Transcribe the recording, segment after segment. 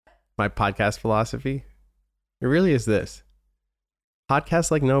my podcast philosophy? It really is this.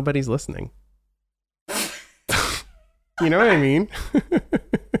 Podcast like nobody's listening. You know what I mean?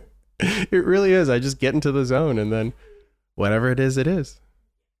 It really is. I just get into the zone and then whatever it is, it is.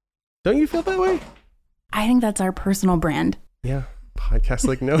 Don't you feel that way? I think that's our personal brand. Yeah. Podcast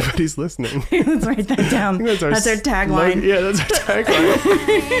like nobody's listening. Let's write that down. That's our tagline. Yeah, that's our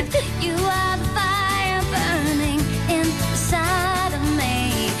tagline. You are the fire burning inside of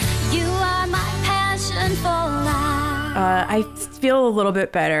me. You are my passion for life. I feel a little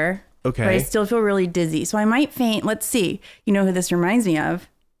bit better. Okay. But I still feel really dizzy. So I might faint. Let's see. You know who this reminds me of?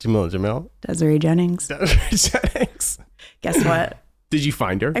 Jamil. Desiree Jennings. Jennings. Guess what? Did you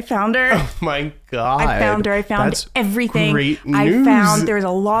find her? I found her. Oh my God. I found her. I found That's everything. Great news. I found there's a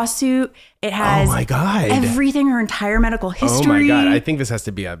lawsuit. It has oh my God. everything, her entire medical history. Oh my God. I think this has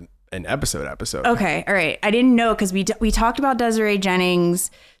to be an episode. Okay. All right. I didn't know because we talked about Desiree Jennings.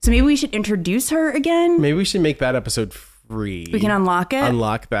 So maybe we should introduce her again. Maybe we should make that episode free. We can unlock it.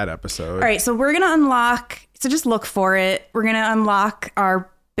 Unlock that episode. All right. So we're going to unlock. So just look for it. We're going to unlock our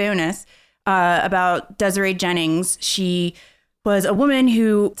bonus about Desiree Jennings. She was a woman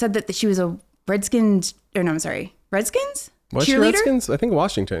who said that she was a Redskins. Was cheerleader? she Redskins? I think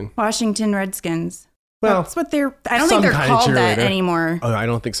Washington. Washington Redskins. Well, that's what they're. I don't think they're called that anymore. Oh, I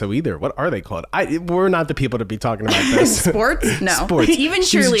don't think so either. What are they called? We're not the people to be talking about this. Sports? No. Sports. Even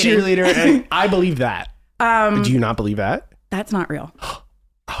She's a cheerleading. cheerleader, and I believe that. Do you not believe that? That's not real.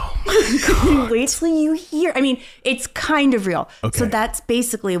 Oh my God. Wait till you hear. I mean, it's kind of real. Okay. So that's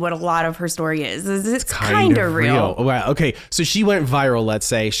basically what a lot of her story is it's kind of real. Oh, wow. Okay. So she went viral, let's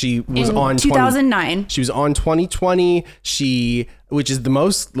say. She was on 2009. She was on 2020. Which is the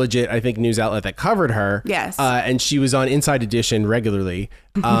most legit, I think, news outlet that covered her. Yes. And she was on Inside Edition regularly.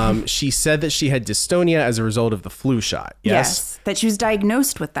 She said that she had dystonia as a result of the flu shot. Yes. That she was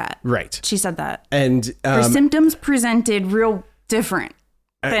diagnosed with that. Right. She said that. And her symptoms presented real different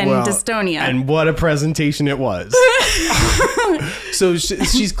than dystonia. And what a presentation it was. So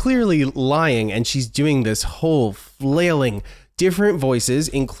she's clearly lying, and she's doing this whole flailing different voices,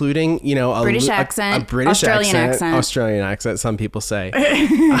 including, a British accent, a British Australian accent, some people say.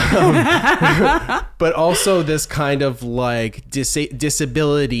 But also this kind of like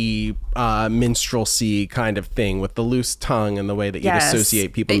disability minstrelsy kind of thing with the loose tongue and the way that you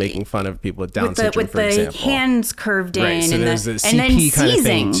associate people making fun of people with Down syndrome, for example. With the hands curved in. Right, so and there's the, a and then CP kind of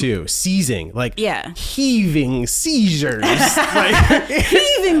thing seizing. too. Seizing, like heaving seizures.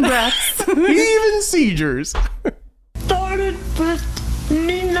 Heaving breaths. Heaving seizures. Started with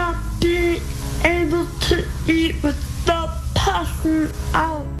me not being able to eat without passing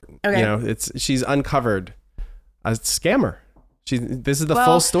out. Okay. She's uncovered a scammer. This is the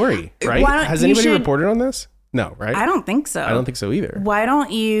full story, right? Has anybody reported on this? No, right? I don't think so. I don't think so either. Why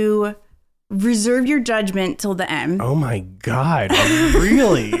don't you reserve your judgment till the end? Oh my God,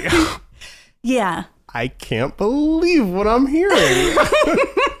 really? Yeah. I can't believe what I'm hearing.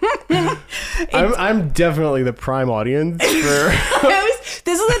 I'm definitely the prime audience for...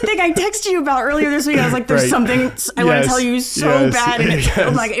 This is the thing I texted you about earlier this week. I was like, there's something I want to tell you so bad.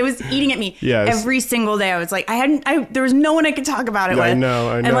 And like, it was eating at me every single day. I was like, there was no one I could talk about it with. I know.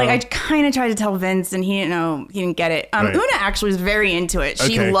 And like, I kind of tried to tell Vince and he didn't know, he didn't get it. Una actually was very into it.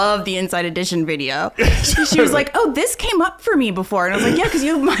 She loved the Inside Edition video. She was like, oh, this came up for me before. And I was like, yeah, because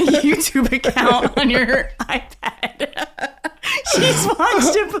you have my YouTube account on your iPad. She's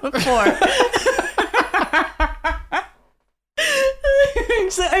watched it before.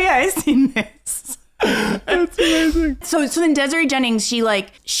 So, oh yeah, I've seen this. That's amazing. So then Desiree Jennings, she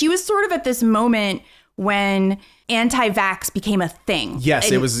was sort of at this moment when anti-vax became a thing. Yes,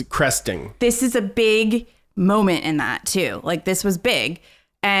 and it was cresting. This is a big moment in that too. Like this was big.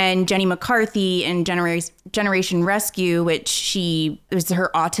 And Jenny McCarthy and Generation Rescue, which it was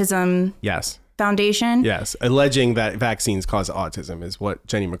her autism foundation. Yes, alleging that vaccines cause autism is what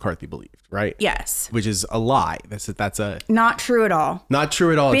Jenny McCarthy believed, right? Yes. Which is a lie. That's not true at all. Not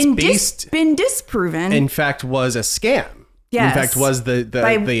true at all. Been disproven. In fact, was a scam. Yes. In fact, was the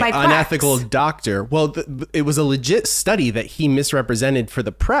unethical doctor. Well, it was a legit study that he misrepresented for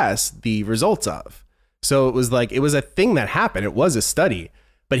the press the results of. So it was a thing that happened. It was a study,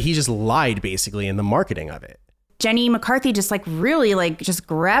 but he just lied basically in the marketing of it. Jenny McCarthy just like really like just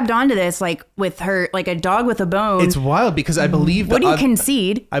grabbed onto this like with her like a dog with a bone. It's wild because I believe what do you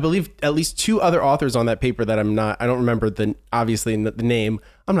concede? I believe at least 2 other authors on that paper that I don't remember the name.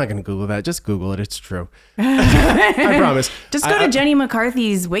 I'm not going to Google that. Just Google it. It's true. I promise. Just go to Jenny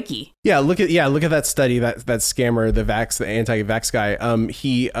McCarthy's wiki. Yeah, look at that study, that scammer, the anti-vax guy.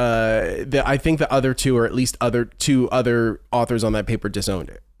 I think the other 2 or at least 2 other authors on that paper disowned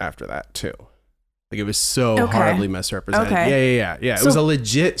it after that too. Like it was so horribly misrepresented. Okay. Yeah. It was a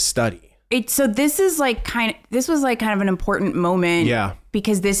legit study. This was like kind of an important moment. Yeah.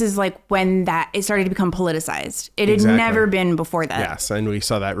 Because this is like when it started to become politicized. It had never been before that. Yes, and we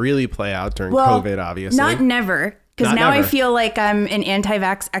saw that really play out during COVID, obviously. Not never. Because now I feel like I'm an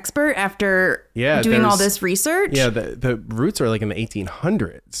anti-vax expert after doing all this research. Yeah, the roots are like in the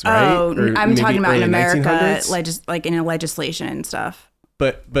 1800s, right? Oh, I'm talking about in America, like in a legislation and stuff.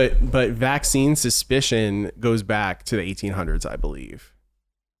 But vaccine suspicion goes back to the 1800s, I believe.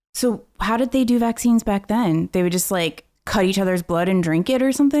 So how did they do vaccines back then? They would just like cut each other's blood and drink it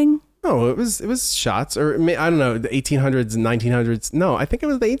or something? No, it was shots, or I don't know, the 1800s, 1900s. No, I think it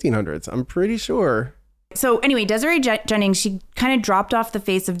was the 1800s. I'm pretty sure. So anyway, Desiree Jennings, she kind of dropped off the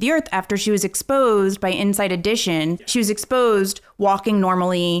face of the earth after she was exposed by Inside Edition. She was exposed walking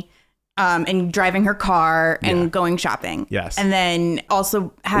normally, and driving her car and going shopping. Yes. And then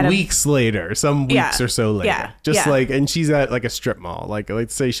also had weeks later, some weeks or so later. Like, and she's at like a strip mall. Like,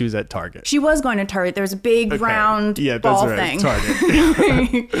 let's say she was at Target. She was going to Target. There was a big round ball thing. Target.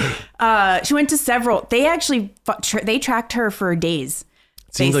 She went to several. They actually, they tracked her for days.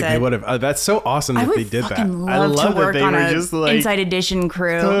 Seems like they would have. That's so awesome that they did that. I love that they were just like Inside Edition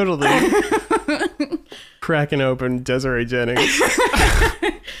crew. Totally. Cracking open Desiree Jennings.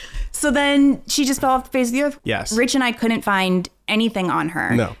 So then she just fell off the face of the earth. Yes. Rich and I couldn't find anything on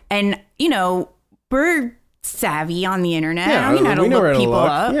her. No. And, we're savvy on the internet. Yeah, we know how to look people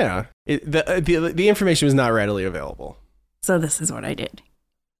up. Yeah. The information was not readily available. So this is what I did.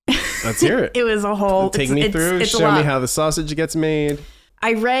 Let's hear it. It was a whole... Take me through. Show me how the sausage gets made.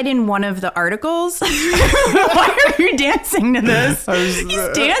 I read in one of the articles. Why are you dancing to this? He's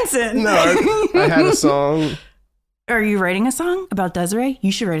dancing. No, I had a song. Are you writing a song about Desiree?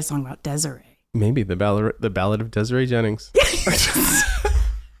 You should write a song about Desiree. Maybe the ballad of Desiree Jennings. I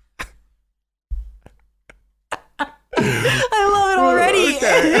love it already.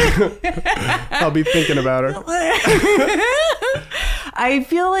 Okay. I'll be thinking about her. I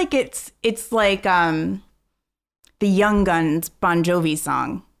feel like it's like the Young Guns Bon Jovi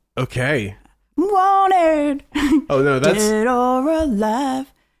song. Okay. Wanted. Oh no, that's Dead or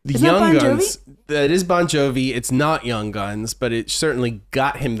Alive. The Young Guns. That is Bon Jovi. It's not Young Guns, but it certainly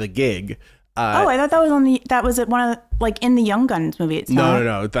got him the gig. I thought that was one of in the Young Guns movie. It's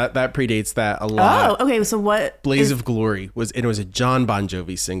no. That predates that a lot. Oh, okay. So what? Blaze of Glory was a John Bon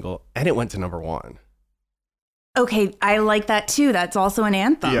Jovi single, and it went to #1. Okay, I like that too. That's also an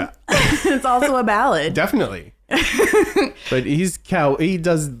anthem. Yeah, it's also a ballad. Definitely. But he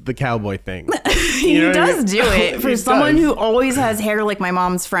does the cowboy thing. He does do it for someone who always has hair like my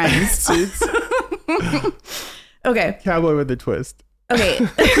mom's friends. Okay. Cowboy with a twist. Okay.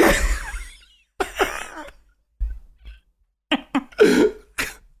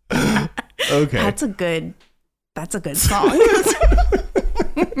 Okay. That's a good song.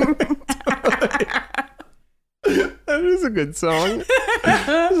 That is a good song.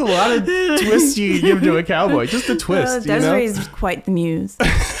 There's a lot of twists you give to a cowboy. Just a twist. Desiree's quite the muse.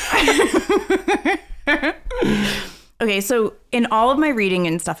 Okay, so in all of my reading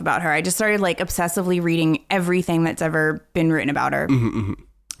and stuff about her, I just started obsessively reading everything that's ever been written about her. Mm-hmm, mm-hmm.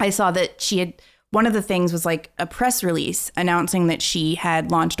 I saw that she had, one of the things was a press release announcing that she had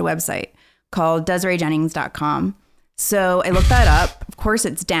launched a website called DesireeJennings.com. So I looked that up. Of course,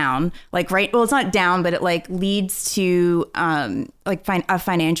 it's down. It's not down, but it leads to a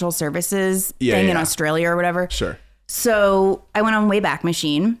financial services thing in Australia or whatever. Sure. So I went on Wayback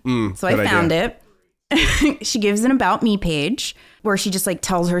Machine. So I found it. She gives an About Me page where she just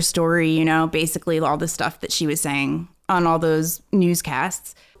tells her story, basically all the stuff that she was saying on all those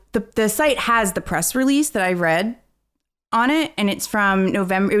newscasts. The site has the press release that I read on it, and it's from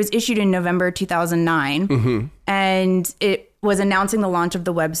November. It was issued in November 2009, mm-hmm. and it was announcing the launch of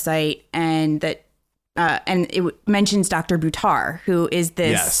the website, and that and it mentions Dr. Buttar, who is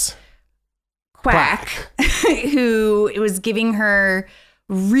this quack. Who was giving her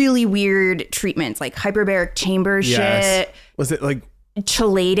really weird treatments, like hyperbaric chamber shit. Was it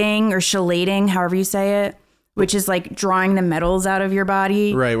chelating, however you say it? Which is drawing the metals out of your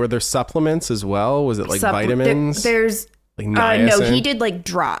body. Right. Were there supplements as well? Was it vitamins? There's Like niacin? No, he did like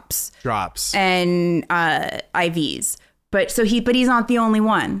drops Drops. and IVs. But he's not the only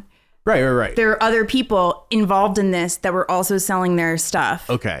one. Right. There are other people involved in this that were also selling their stuff.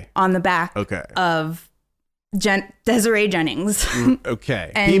 Okay. On the back of Desiree Jennings.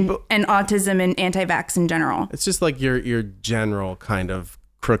 Okay. and autism and anti-vax in general. It's just like your general kind of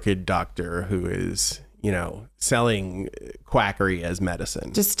crooked doctor who is, selling quackery as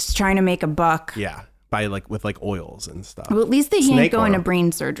medicine. Just trying to make a buck. Yeah. With oils and stuff. Well, at least they can't Snake go oil. into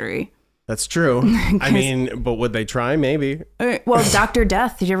brain surgery. That's true. I mean, but would they try? Maybe. Well, Dr.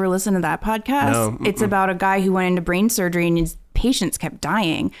 Death, did you ever listen to that podcast? No. It's about a guy who went into brain surgery and his patients kept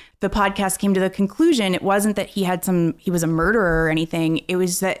dying. The podcast came to the conclusion it wasn't that he was a murderer or anything. It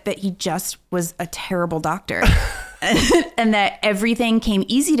was that he just was a terrible doctor. And that everything came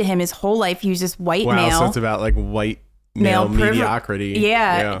easy to him his whole life. He was just white male. So it's about white male mediocrity.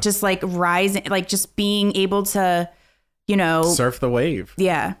 Yeah. Just rising, just being able to, surf the wave.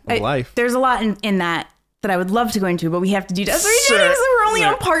 Yeah. Of life. There's a lot in that I would love to go into, but we have to do Desiree Jennings. So we're only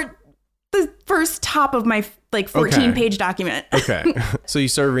on the first top of my 14-page document. Okay. So you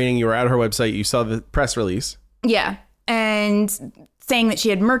started reading, you were at her website, you saw the press release. Yeah. And saying that she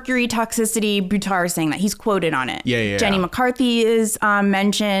had mercury toxicity, Buttar is saying that. He's quoted on it. Yeah. Jenny McCarthy is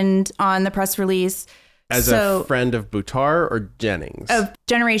mentioned on the press release. As a friend of Buttar or Jennings? Of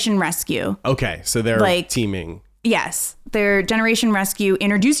Generation Rescue. Okay. So they're teaming. Yes. Their Generation Rescue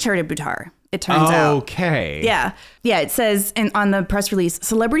introduced her to Buttar, it turns out. Okay. Yeah. Yeah, it says on the press release,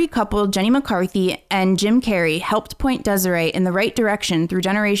 celebrity couple Jenny McCarthy and Jim Carrey helped point Desiree in the right direction through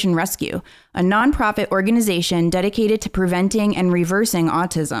Generation Rescue, a nonprofit organization dedicated to preventing and reversing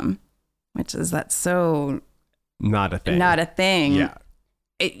autism. That's so... Not a thing. Not a thing. Yeah.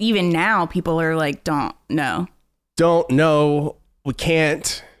 Even now, people are like, don't know. Don't know. We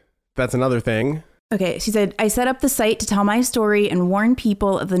can't. That's another thing. Okay, she said, I set up the site to tell my story and warn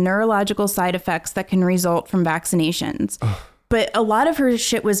people of the neurological side effects that can result from vaccinations. But a lot of her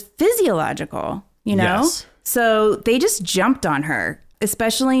shit was physiological, Yes. So they just jumped on her,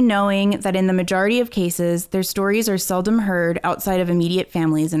 especially knowing that in the majority of cases, their stories are seldom heard outside of immediate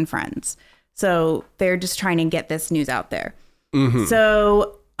families and friends. So they're just trying to get this news out there. Mm-hmm.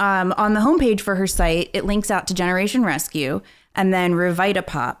 So on the homepage for her site, it links out to Generation Rescue and then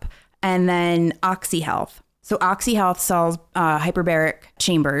Revitapop. And then OxyHealth. So OxyHealth sells hyperbaric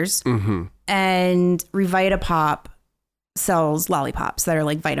chambers, and Revitapop sells lollipops that are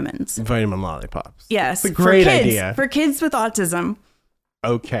like vitamins. Vitamin lollipops. Yes. It's a great for kids, idea. For kids with autism.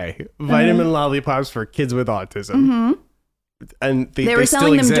 Okay. Vitamin lollipops for kids with autism. Mm-hmm. And they were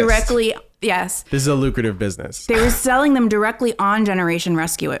selling them directly. Yes. This is a lucrative business. They were selling them directly on Generation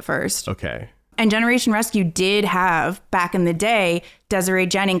Rescue at first. Okay. And Generation Rescue did have, back in the day, Desiree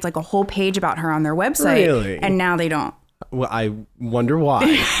Jennings, a whole page about her on their website. Really? And now they don't. Well, I wonder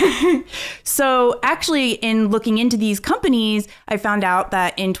why. So actually, in looking into these companies, I found out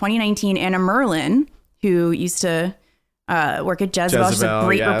that in 2019, Anna Merlin, who used to work at Jezebel, she's a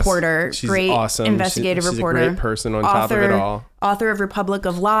great reporter, she's great awesome. investigative she's reporter. She's a great person on top of it all. Author of Republic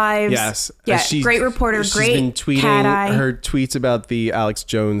of Lives. Yes. Yeah, great reporter, she's great been tweeting cat eye. her tweets about the Alex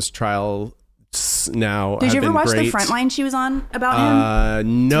Jones trial now. Did you ever watch great. the Frontline she was on about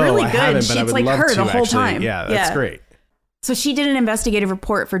him? No, really I good. haven't, but I would love her to the whole actually. time. Yeah, that's great. So she did an investigative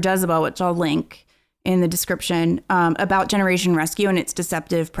report for Jezebel, which I'll link in the description, about Generation Rescue and its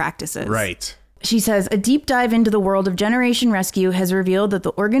deceptive practices. Right. She says, a deep dive into the world of Generation Rescue has revealed that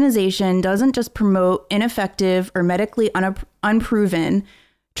the organization doesn't just promote ineffective or medically unproven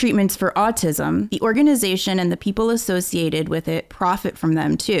treatments for autism. The organization and the people associated with it profit from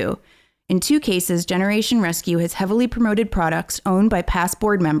them too. In 2 cases, Generation Rescue has heavily promoted products owned by past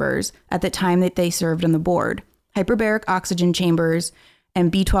board members at the time that they served on the board, hyperbaric oxygen chambers and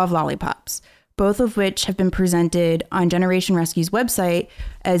B12 lollipops, both of which have been presented on Generation Rescue's website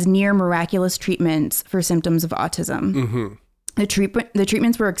as near miraculous treatments for symptoms of autism. Mm-hmm. The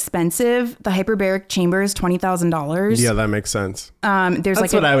treatments were expensive. The hyperbaric chamber is $20,000. Yeah, that makes sense.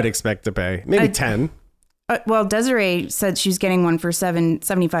 That's what I would expect to pay. Maybe 10. Well, Desiree said she was getting one for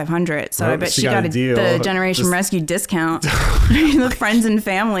 $7,500, so I bet she got the Generation Rescue discount. The friends and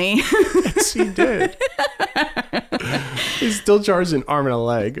family. She did. He's still charged an arm and a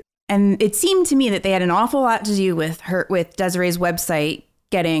leg. And it seemed to me that they had an awful lot to do with Desiree's website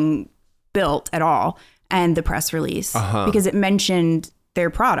getting built at all, and the press release, because it mentioned their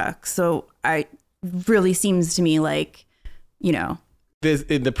products. So it really seems to me like,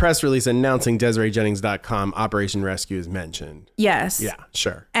 The press release announcing DesireeJennings.com Operation Rescue is mentioned. Yes. Yeah,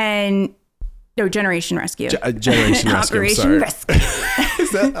 sure. And no, Generation Rescue. Generation Rescue. Operation Rescue.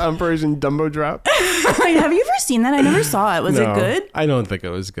 What's that Persian Dumbo drop? Wait, have you ever seen that? I never saw it. Was it good? I don't think it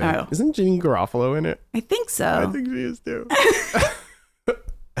was good. Oh. Isn't Janine Garofalo in it? I think so. I think she is too.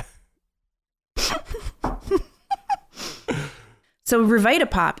 So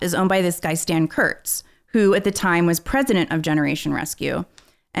Revitapop is owned by this guy, Stan Kurtz, who at the time was president of Generation Rescue.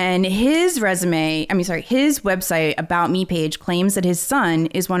 And his website About Me page claims that his son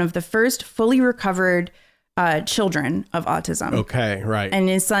is one of the first fully recovered children of autism. Okay, right. And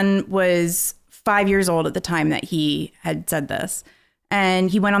his son was 5 years old at the time that he had said this. And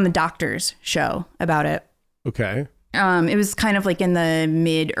he went on the doctor's show about it. Okay. It was kind of like in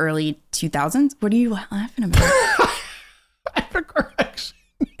the early 2000s. What are you laughing about? I have a correction.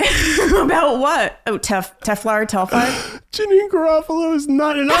 About what? Oh, Telfar? Janine Garofalo is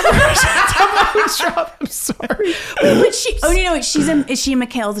not an Operation drop. I'm sorry. Wait, but she? Oh, no, is she in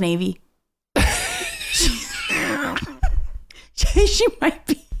McHale's Navy? She might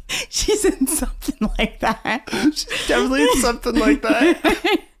be. She's in something like that. She's definitely in something like that.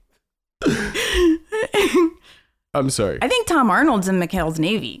 I'm sorry. I think Tom Arnold's in McHale's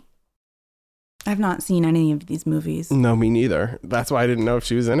Navy. I've not seen any of these movies. No, me neither. That's why I didn't know if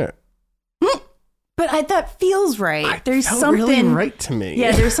she was in it. But that feels right. There's felt something really right to me.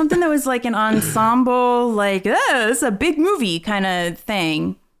 Yeah, there's something that was like an ensemble, like, it's a big movie kind of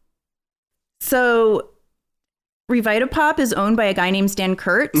thing. So Revitapop is owned by a guy named Stan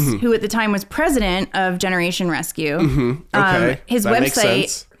Kurtz, who at the time was president of Generation Rescue. Okay. His that makes website,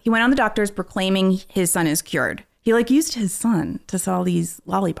 sense. he went on the doctors proclaiming his son is cured. He used his son to sell these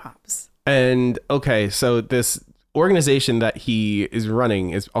lollipops. And okay, so this organization that he is running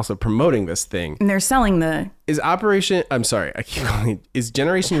is also promoting this thing. And they're selling the... Is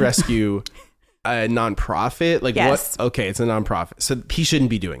Generation Rescue a nonprofit? Like yes. what? Okay, it's a nonprofit. So he shouldn't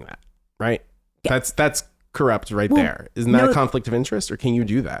be doing that, right? Yeah. That's corrupt right there. Isn't that a conflict of interest, or can you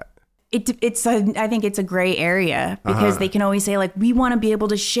do that? I think it's a gray area because they can always say, like, we want to be able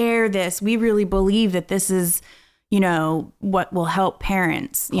to share this. We really believe that this is, what will help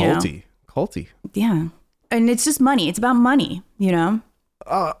parents. Culty. Yeah. And it's just money. It's about money,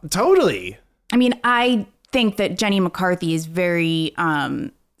 Totally. I mean, I think that Jenny McCarthy is very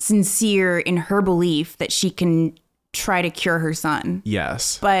sincere in her belief that she can try to cure her son.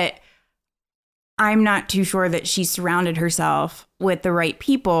 Yes. But I'm not too sure that she surrounded herself with the right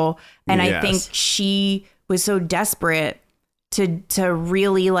people. And I think she was so desperate to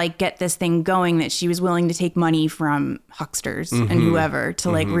really get this thing going that she was willing to take money from hucksters and whoever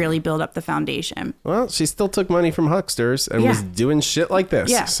to really build up the foundation. Well, she still took money from hucksters and was doing shit like this.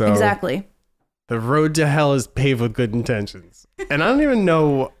 Yeah, so exactly. The road to hell is paved with good intentions. And I don't even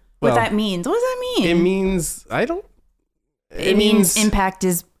know what that means. What does that mean? It means it means impact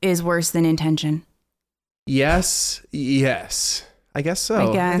is worse than intention. Yes. I guess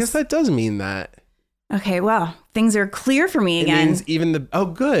so. I guess that does mean that. Okay, well, things are clear for me again. It means even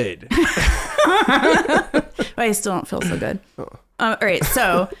good. I still don't feel so good. All right,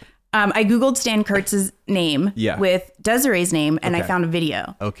 so I Googled Stan Kurtz's name with Desiree's name, and I found a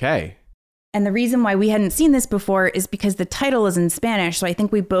video. Okay. And the reason why we hadn't seen this before is because the title is in Spanish, so I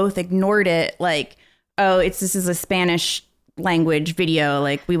think we both ignored it, this is a Spanish language video,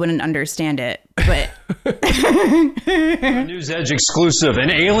 we wouldn't understand it. But News Edge exclusive: an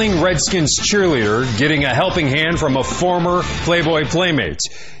ailing Redskins cheerleader getting a helping hand from a former Playboy playmate.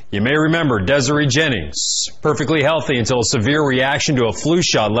 You may remember Desiree Jennings, perfectly healthy until a severe reaction to a flu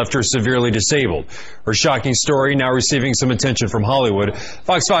shot left her severely disabled. Her shocking story now receiving some attention from Hollywood.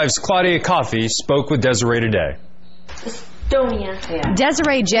 Fox 5's Claudia Coffey spoke with Desiree today.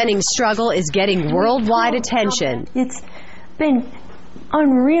 Desiree Jennings' struggle is getting worldwide attention. It's been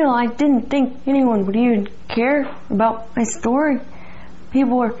unreal. I didn't think anyone would even care about my story.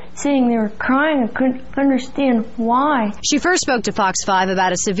 People were saying they were crying. I couldn't understand why. She first spoke to Fox 5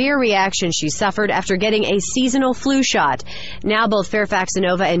 about a severe reaction she suffered after getting a seasonal flu shot. Now both Fairfax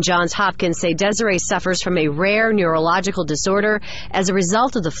Inova and Johns Hopkins say Desiree suffers from a rare neurological disorder as a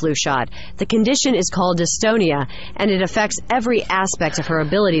result of the flu shot. The condition is called dystonia, and it affects every aspect of her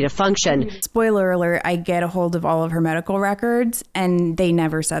ability to function. Spoiler alert, I get a hold of all of her medical records, and they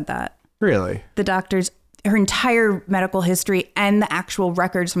never said that. Really? The doctors... Her entire medical history and the actual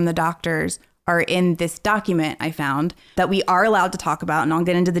records from the doctors are in this document I found that we are allowed to talk about, and I'll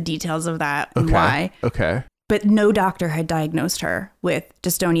get into the details of that and why. Okay. But no doctor had diagnosed her with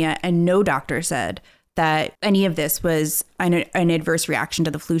dystonia, and no doctor said that any of this was an adverse reaction to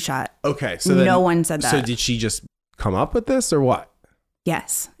the flu shot. Okay. So no one said that. So did she just come up with this or what?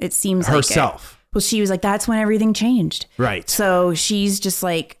 Yes. It seems herself. Well, she was like, that's when everything changed. Right. So she's just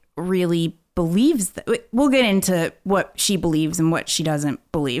really believes that. We'll get into what she believes and what she doesn't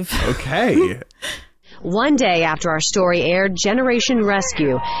believe. Okay. One day after our story aired, Generation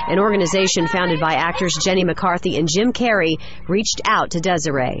Rescue, an organization founded by actors Jenny McCarthy and Jim Carrey, reached out to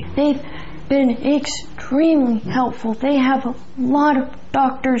Desiree. They've been extremely helpful. They have a lot of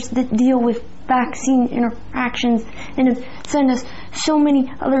doctors that deal with vaccine interactions and have sent us so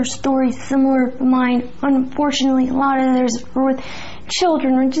many other stories similar to mine. Unfortunately, a lot of theirs are with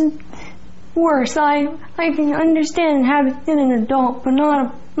children, which is worse. I can understand having been an adult, but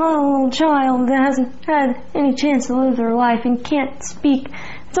not a little child that hasn't had any chance to live their life and can't speak.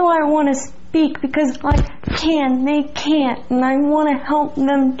 So I want to speak because I can, they can't, and I want to help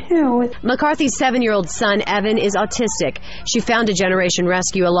them too. McCarthy's 7-year-old son, Evan, is autistic. She founded Generation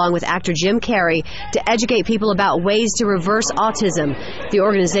Rescue along with actor Jim Carrey to educate people about ways to reverse autism. The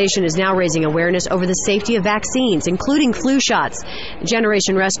organization is now raising awareness over the safety of vaccines, including flu shots.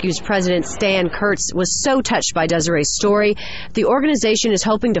 Generation Rescue's president, Stan Kurtz, was so touched by Desiree's story, the organization is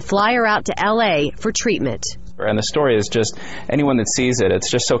hoping to fly her out to L.A. for treatment. And the story is just, anyone that sees it,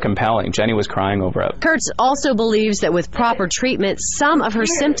 it's just so compelling. Jenny was crying over it. Kurtz also believes that with proper treatment, some of her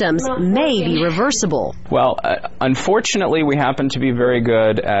symptoms may be reversible. Well, unfortunately, we happen to be very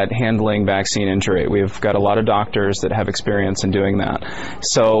good at handling vaccine injury. We've got a lot of doctors that have experience in doing that.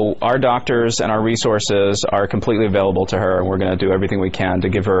 So our doctors and our resources are completely available to her, and we're going to do everything we can to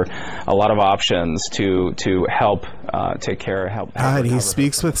give her a lot of options to help take care of help. God, he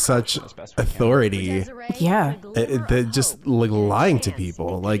speaks with such authority. Yeah. They're just like lying to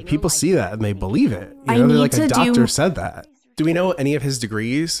people. Like, people see that and they believe it. You I know, they're need like, to a doctor do- said that. Do we know any of his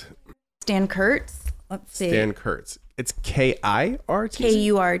degrees? Stan Kurtz. Let's see. Stan Kurtz. It's Kirtz. Kurtz,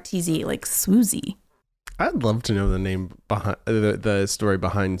 like Swoozie. I'd love to know the name behind the story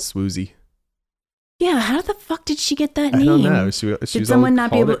behind Swoozie. Yeah, how the fuck did she get that I name? don't know. She Did was someone all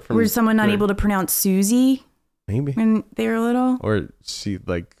not be called able? it from Was someone not her- able to pronounce Susie Maybe. when they were little? Or she,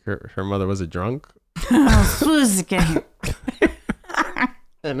 like, her mother was a drunk Oh, Susie.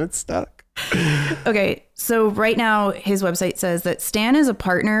 and it stuck. Okay, so right now his website says that Stan is a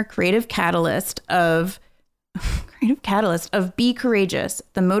partner, creative catalyst of Be Courageous,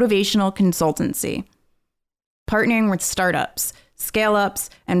 the motivational consultancy, partnering with startups, scale-ups,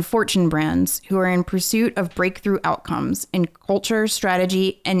 and fortune brands who are in pursuit of breakthrough outcomes in culture,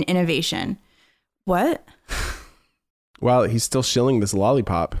 strategy, and innovation. What? Well, he's still shilling this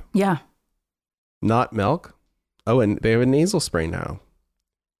lollipop. Yeah. Not milk. Oh, and they have a nasal spray now.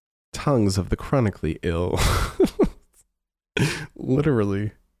 Tongues of the chronically ill.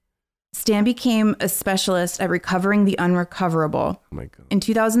 Literally. Stan became a specialist at recovering the unrecoverable. Oh my God. In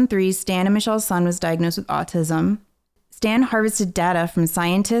 2003, Stan and Michelle's son was diagnosed with autism. Stan harvested data from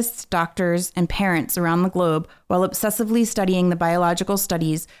scientists, doctors, and parents around the globe while obsessively studying the biological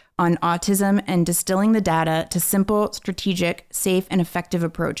studies on autism and distilling the data to simple, strategic, safe, and effective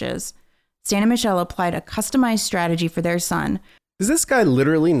approaches. Stan and Michelle applied a customized strategy for their son. Does this guy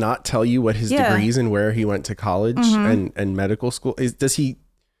literally not tell you what his degrees and where he went to college and medical school? Does he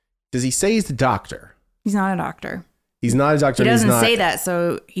say he's a doctor? He's not a doctor. He's not a doctor. He doesn't say that,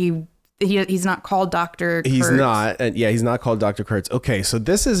 so he's not called Dr. He's Kurtz. not. And yeah, he's not called Dr. Kurtz. Okay, so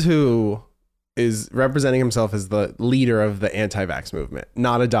this is who is representing himself as the leader of the anti-vax movement.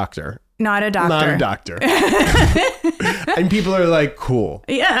 Not a doctor. Not a doctor. Not a doctor. And people are like, cool.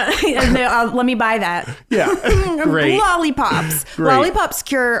 Yeah. Let me buy that. Yeah. Great. Lollipops. Great. Lollipops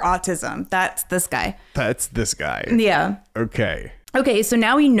cure autism. That's this guy. That's this guy. Yeah. Okay. Okay, so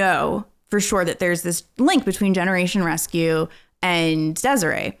now we know for sure that there's this link between Generation Rescue and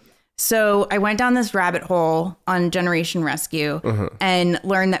Desiree. So I went down this rabbit hole on Generation Rescue and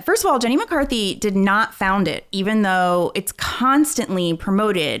learned that, first of all, Jenny McCarthy did not found it, even though it's constantly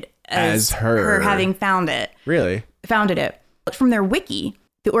promoted as her having founded it. From their wiki,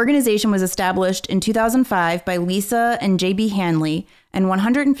 the organization was established in 2005 by Lisa and JB Hanley and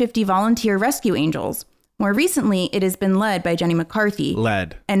 150 volunteer rescue angels. More recently, it has been led by Jenny McCarthy,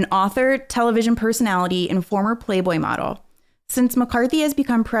 an author, television personality, and former Playboy model. Since McCarthy has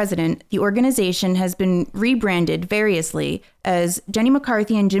become president, the organization has been rebranded variously as Jenny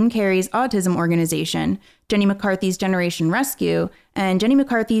McCarthy and Jim Carrey's Autism Organization, Jenny McCarthy's Generation Rescue, and Jenny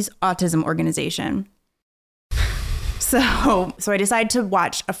McCarthy's Autism Organization. So I decided to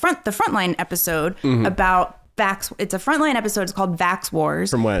watch the Frontline episode about Vax. It's a Frontline episode. It's called Vax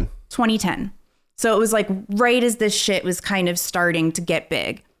Wars. From when? 2010. So it was like right as this shit was kind of starting to get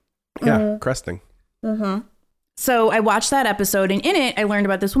big. Yeah, cresting. So I watched that episode, and in it, I learned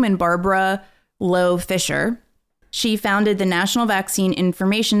about this woman, Barbara Lowe Fisher. She founded the National Vaccine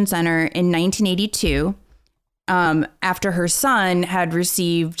Information Center in 1982 after her son had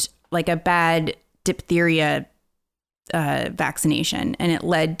received like a bad diphtheria vaccination, and it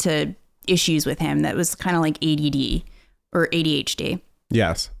led to issues with him that was kind of like ADD or ADHD.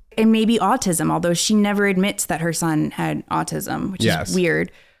 Yes. And maybe autism, although she never admits that her son had autism, which is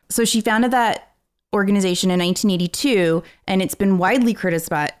weird. So she founded that organization in 1982, and it's been widely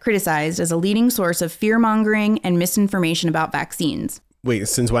criticized as a leading source of fear-mongering and misinformation about vaccines. Wait,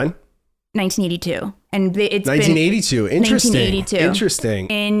 since when? 1982. And it's 1982. Been Interesting. 1982. Interesting.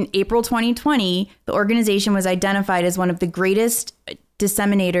 In April 2020, the organization was identified as one of the greatest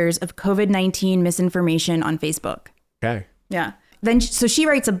disseminators of COVID-19 misinformation on Facebook. Okay. Yeah. So she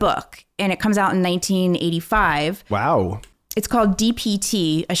writes a book, and it comes out in 1985. Wow. It's called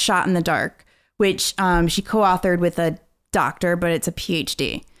DPT, A Shot in the Dark, which she co-authored with a doctor, but it's a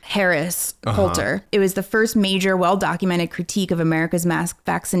PhD, Harris Holter. It was the first major, well-documented critique of America's mass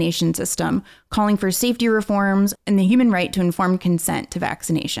vaccination system, calling for safety reforms and the human right to informed consent to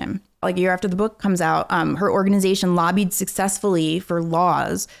vaccination. Like a year after the book comes out, her organization lobbied successfully for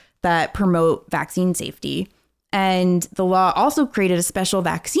laws that promote vaccine safety. And the law also created a special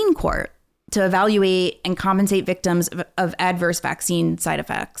vaccine court to evaluate and compensate victims of adverse vaccine side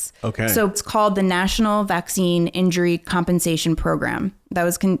effects. Okay. So it's called the National Vaccine Injury Compensation Program. That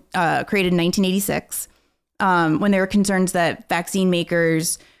was created in 1986 when there were concerns that vaccine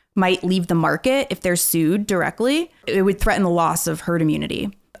makers might leave the market if they're sued directly. It would threaten the loss of herd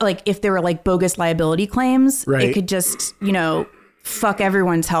immunity. Like if there were like bogus liability claims, it could just, fuck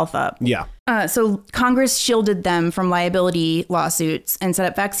everyone's health up. Yeah. So Congress shielded them from liability lawsuits and set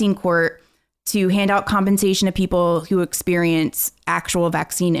up vaccine court to hand out compensation to people who experience actual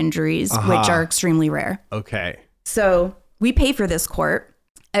vaccine injuries, which are extremely rare. Okay. So we pay for this court.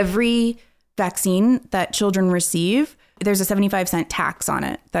 Every vaccine that children receive, there's a 75-cent tax on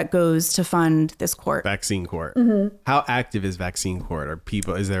it that goes to fund this court. Vaccine court. Mm-hmm. How active is vaccine court?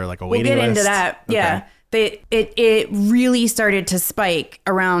 Is there like a waiting list? We'll get into that. Okay. Yeah. It really started to spike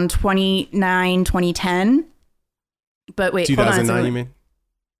around 2010. But wait, 2009, hold on. You mean?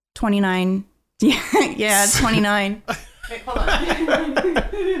 29. Yeah, 29. Wait, hold on.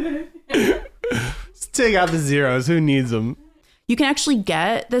 Just take out the zeros. Who needs them? You can actually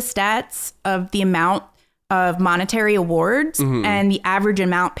get the stats of the amount of monetary awards and the average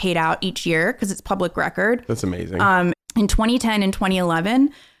amount paid out each year because it's public record. That's amazing. In 2010 and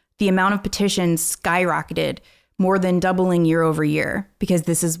 2011, the amount of petitions skyrocketed, more than doubling year over year, because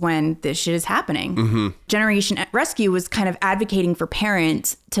this is when this shit is happening. Generation Rescue was kind of advocating for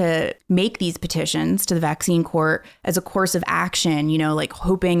parents to make these petitions to the vaccine court as a course of action, like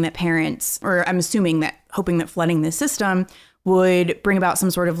hoping that parents, or I'm assuming that hoping that flooding the system would bring about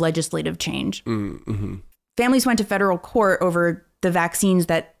some sort of legislative change. Families went to federal court over the vaccines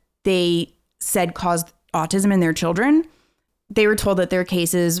that they said caused autism in their children. They were told that their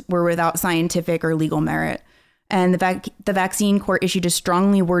cases were without scientific or legal merit. And the vaccine court issued a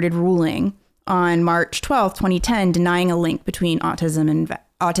strongly worded ruling on March 12th, 2010, denying a link between autism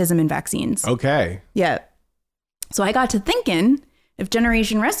and vaccines. Okay. Yeah. So I got to thinking, if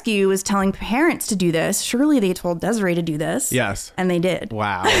Generation Rescue was telling parents to do this, surely they told Desiree to do this. Yes. And they did.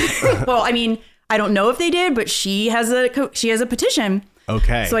 Wow. Well, I mean, I don't know if they did, but she has a petition.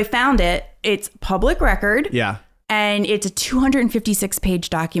 Okay. So I found it. It's public record. Yeah. And it's a 256-page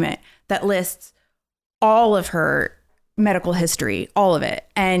document that lists all of her medical history, all of it.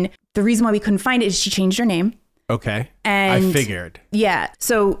 And the reason why we couldn't find it is she changed her name. Okay. And I figured. Yeah.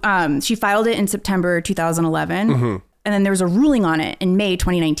 So she filed it in September 2011. And then there was a ruling on it in May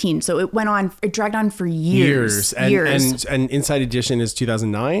 2019. So it dragged on for years. And Inside Edition is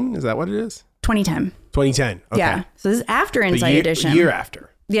 2009? Is that what it is? 2010. 2010. Okay. Yeah. So this is after Inside Edition. Year after.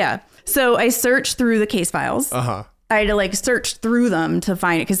 Yeah. So I searced through the case files. I had to search through them to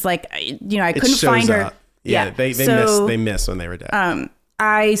find it because I couldn't find her. Yeah. They miss when they were dead.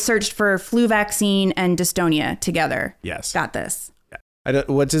 I searched for flu vaccine and dystonia together. Yes. Got this.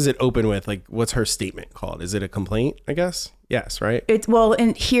 What does it open with? Like, what's her statement called? Is it a complaint, I guess? Yes, right?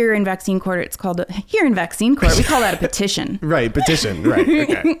 Here in vaccine court, it's called here in vaccine court. We call that a petition. Right. Petition. Right.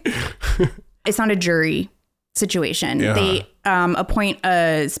 Okay. It's not a jury situation. They appoint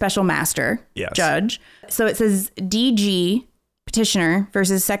a special master judge. So it says DG petitioner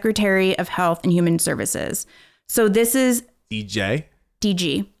versus Secretary of Health and Human Services. So this is DJ.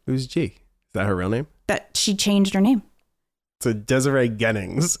 DG. Who's G? Is that her real name? That she changed her name. So Desiree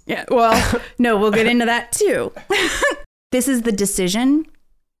Gennings. Yeah. Well, no, we'll get into that too. This is the decision.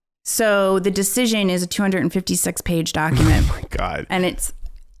 So the decision is a 256-page document. Oh my God. And it's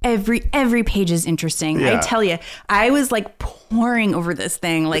every page is interesting. Yeah. I tell you, I was poring over this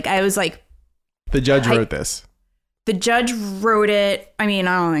thing. I was like, the judge wrote this. The judge wrote it. I mean,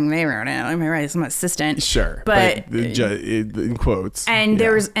 I don't think they wrote it. I mean, right, some assistant. Sure, but the judge in quotes. And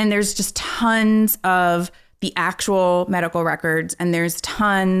there's just tons of the actual medical records, and there's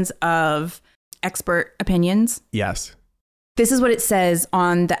tons of expert opinions. Yes. This is what it says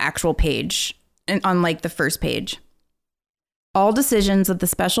on the actual page, and on like the first page. All decisions of the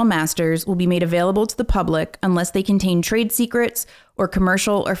special masters will be made available to the public unless they contain trade secrets or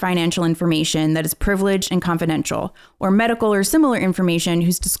commercial or financial information that is privileged and confidential, or medical or similar information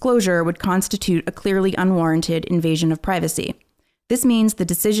whose disclosure would constitute a clearly unwarranted invasion of privacy. This means the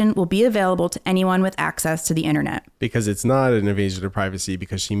decision will be available to anyone with access to the internet. Because it's not an invasion of privacy,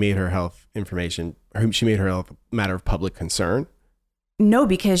 because she made her health information, she made her health matter of public concern. No,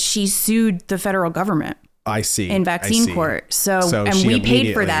 because she sued the federal government. I see. In vaccine court. So and we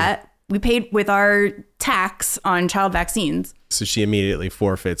paid for that. We paid with our tax on child vaccines. So she immediately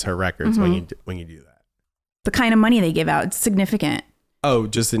forfeits her records when you do that. The kind of money they give out, it's significant. Oh,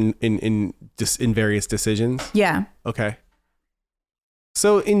 just in various decisions? Yeah. Okay.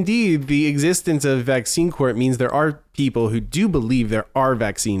 So indeed, the existence of vaccine court means there are people who do believe there are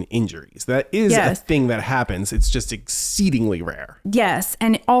vaccine injuries. That is a thing that happens. It's just exceedingly rare. Yes.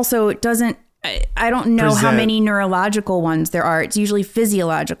 And also it doesn't, I don't know how many neurological ones there are. It's usually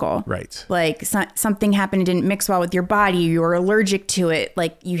physiological. Right. Like something happened, it didn't mix well with your body. You were allergic to it.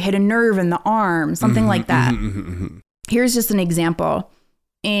 Like you hit a nerve in the arm, something like that. Here's just an example.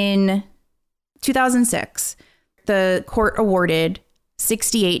 In 2006, the court awarded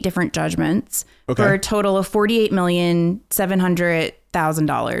 68 different judgments for a total of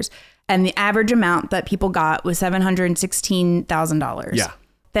 $48,700,000. And the average amount that people got was $716,000. Yeah.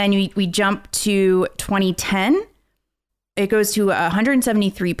 Then we jump to 2010. It goes to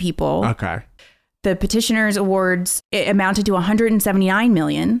 173 people. Okay. The petitioner's awards, it amounted to 179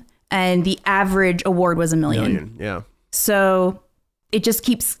 million, and the average award was $1 million. Yeah. So it just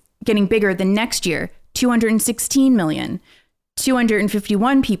keeps getting bigger. The next year, 216 million.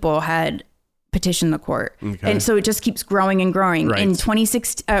 251 people had petitioned the court. Okay. And so it just keeps growing and growing. Right. In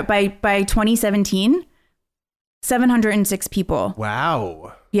 2017, 706 people.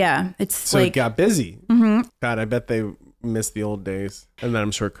 Wow. Yeah. So it got busy. Mm-hmm. God, I bet they missed the old days. And then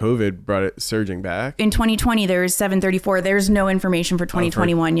I'm sure COVID brought it surging back. In 2020, there was 734. There's no information for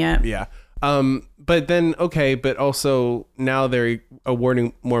 2021 yet. Yeah. But then, but also now they're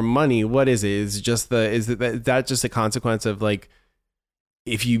awarding more money. What is it? Is that just a consequence of like,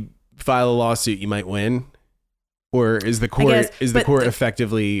 if you file a lawsuit, you might win? Or is the court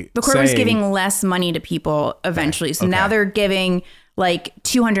effectively the court was giving less money to people eventually. So now they're giving like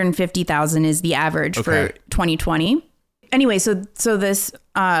 250,000 is the average for 2020. Anyway, so this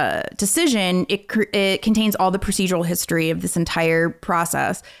decision, it contains all the procedural history of this entire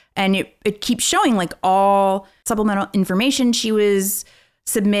process. And it keeps showing like all supplemental information she was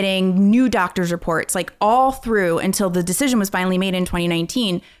submitting, new doctor's reports, like all through until the decision was finally made in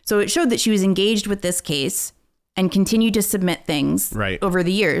 2019. So it showed that she was engaged with this case and continued to submit things over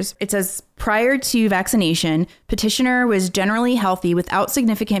the years. It says, prior to vaccination, petitioner was generally healthy without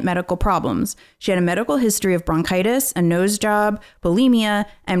significant medical problems. She had a medical history of bronchitis, a nose job, bulimia,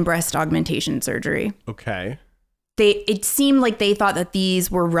 and breast augmentation surgery. Okay. It seemed like they thought that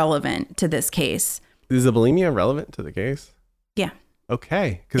these were relevant to this case. Is the bulimia relevant to the case? Yeah.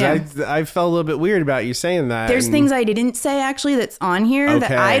 Okay. Because I felt a little bit weird about you saying that. There's things I didn't say actually that's on here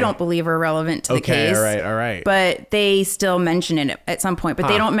that I don't believe are relevant to the case. All right. But they still mention it at some point. But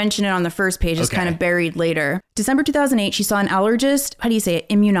they don't mention it on the first page. It's kind of buried later. December 2008, she saw an allergist. How do you say it?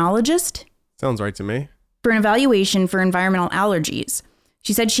 Immunologist? Sounds right to me. For an evaluation for environmental allergies.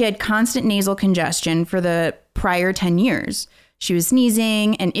 She said she had constant nasal congestion for the prior 10 years. She was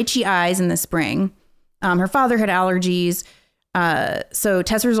sneezing and itchy eyes in the spring. Her father had allergies. So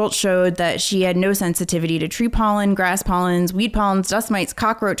test results showed that she had no sensitivity to tree pollen, grass pollens, weed pollens, dust mites,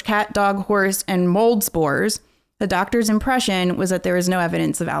 cockroach, cat, dog, horse, and mold spores. The doctor's impression was that there was no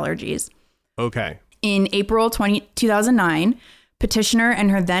evidence of allergies. Okay. In April 2009, petitioner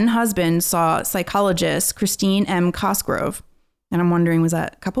and her then husband saw psychologist Christine M. Cosgrove. And I'm wondering, was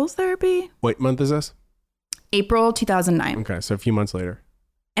that couples therapy? What month is this? April 2009. Okay, so a few months later.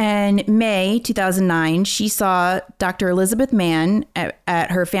 And May 2009, she saw Dr. Elizabeth Mann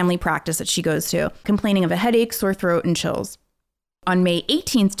at her family practice that she goes to, complaining of a headache, sore throat, and chills. On May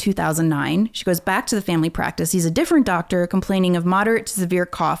 18th, 2009, she goes back to the family practice. He's a different doctor, complaining of moderate to severe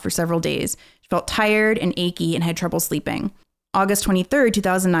cough for several days. She felt tired and achy and had trouble sleeping. August 23rd,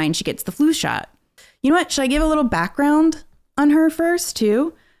 2009, she gets the flu shot. You know what? Should I give a little background on her first,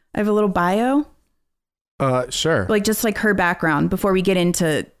 too? I have a little bio. Sure. Like just like her background before we get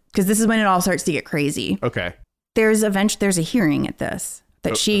into, because this is when it all starts to get crazy. Okay. there's a hearing at this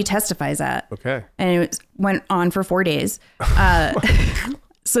that she testifies at. Okay. And went on for 4 days.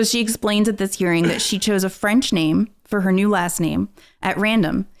 So she explains at this hearing that she chose a French name for her new last name at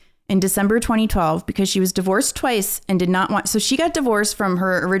random in December 2012 because she was divorced twice and did not want... So she got divorced from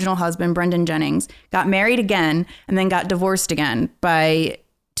her original husband, Brendan Jennings, got married again, and then got divorced again by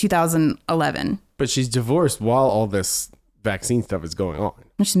 2011. But she's divorced while all this vaccine stuff is going on.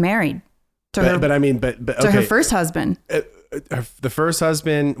 She's married to her first husband. The first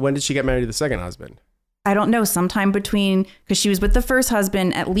husband, when did she get married to the second husband? I don't know, sometime between, because she was with the first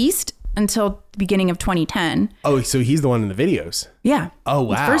husband at least until the beginning of 2010. Oh, so he's the one in the videos. Yeah. Oh,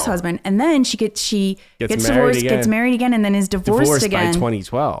 wow. The first husband. And then she gets divorced, gets married again, and then is divorced again. By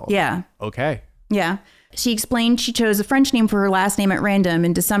 2012. Yeah. Okay. Yeah. She explained she chose a French name for her last name at random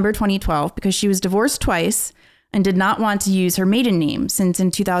in December 2012 because she was divorced twice and did not want to use her maiden name, since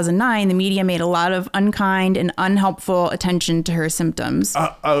in 2009, the media made a lot of unkind and unhelpful attention to her symptoms.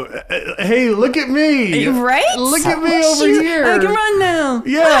 Hey, look at me. Right? Look at me over here. I can run now.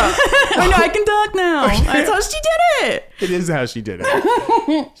 Yeah. I know, I can talk now. That's how she did it. It is how she did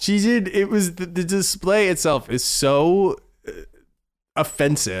it. She did. It was the display itself is so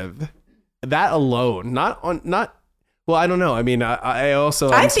offensive. That alone, well, I don't know. I mean,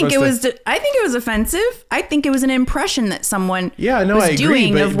 I think it was offensive. I think it was an impression that someone was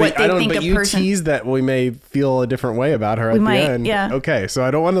doing of what they think a person. You teased that we may feel a different way about her at the end. Yeah. Okay, so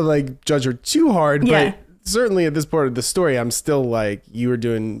I don't want to judge her too hard, but certainly at this part of the story, I'm still you were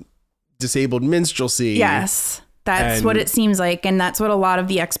doing disabled minstrelsy. Yes, that's what it seems like, and that's what a lot of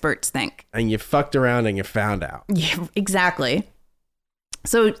the experts think. And you fucked around and you found out. Yeah, exactly.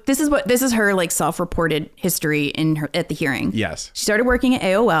 So this is her self-reported history at the hearing. Yes. She started working at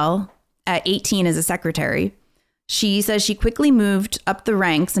AOL at 18 as a secretary. She says she quickly moved up the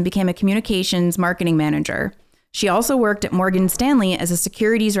ranks and became a communications marketing manager. She also worked at Morgan Stanley as a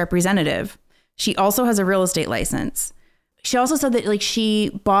securities representative. She also has a real estate license. She also said that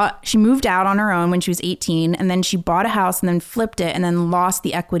she moved out on her own when she was 18, and then she bought a house and then flipped it and then lost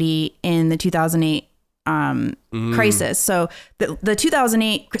the equity in the 2008 crisis. So the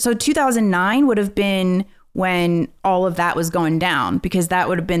 2009 would have been when all of that was going down, because that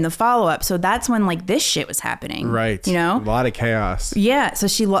would have been the follow-up. So that's when this shit was happening. Right. You know? A lot of chaos. Yeah. So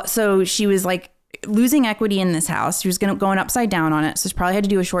she was losing equity in this house. She was going upside down on it. So she probably had to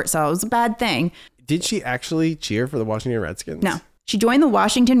do a short sell. It was a bad thing. Did she actually cheer for the Washington Redskins? No. She joined the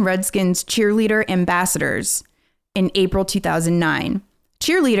Washington Redskins cheerleader ambassadors in April 2009.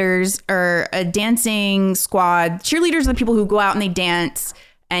 Cheerleaders are a dancing squad. Cheerleaders are the people who go out and they dance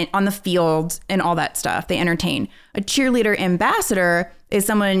and on the field and all that stuff. They entertain. A cheerleader ambassador is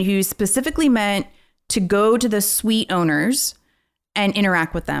someone who's specifically meant to go to the suite owners and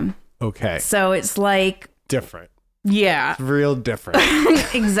interact with them. Okay. So it's different. Yeah. It's real different.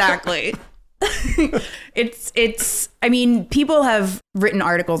 Exactly. I mean, people have written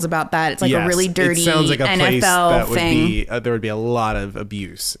articles about that. It's a really dirty it sounds like a place NFL that would thing. Be, there would be a lot of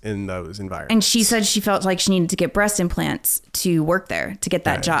abuse in those environments. And she said she felt like she needed to get breast implants to work there, to get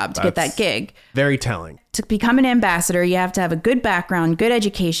that job, to get that gig. Very telling. To become an ambassador, you have to have a good background, good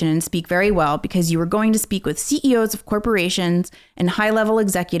education, and speak very well, because you are going to speak with CEOs of corporations and high-level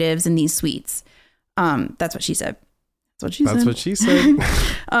executives in these suites. That's what she said. That's what she said.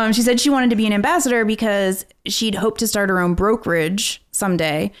 She said she wanted to be an ambassador because she'd hoped to start her own brokerage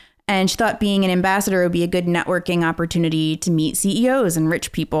someday. And she thought being an ambassador would be a good networking opportunity to meet CEOs and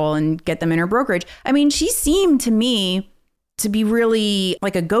rich people and get them in her brokerage. I mean, she seemed to me to be really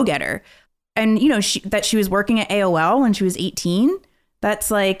a go-getter. And, that she was working at AOL when she was 18.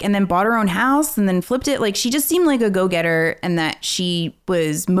 That's and then bought her own house and then flipped it. She just seemed like a go-getter, and that she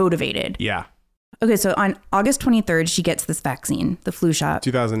was motivated. Yeah. Okay, so on August 23rd, she gets this vaccine, the flu shot.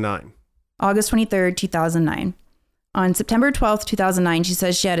 2009. August 23rd, 2009. On September 12th, 2009, she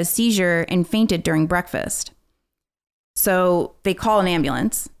says she had a seizure and fainted during breakfast. So they call an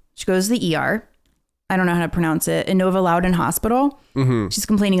ambulance. She goes to the ER. I don't know how to pronounce it. Inova Loudoun Hospital. Mm-hmm. She's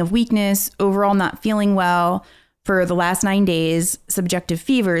complaining of weakness, overall not feeling well for the last 9 days, subjective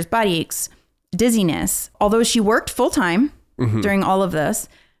fevers, body aches, dizziness. Although she worked full-time during all of this,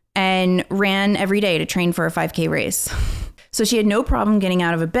 and ran every day to train for a 5K race. So she had no problem getting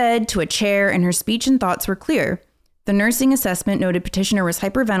out of a bed to a chair, and her speech and thoughts were clear. The nursing assessment noted petitioner was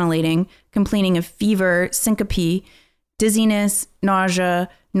hyperventilating, complaining of fever, syncope, dizziness, nausea,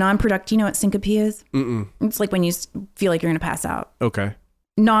 non-productive. Do you know what syncope is? Mm-mm. It's when you feel like you're going to pass out. Okay.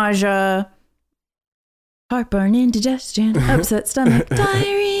 Nausea, heartburn, indigestion, upset stomach,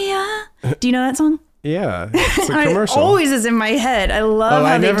 diarrhea. Do you know that song? Yeah, it's a commercial. It always is in my head. I love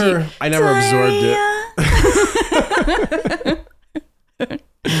how I never absorbed it.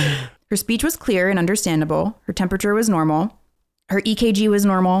 Her speech was clear and understandable. Her temperature was normal. Her EKG was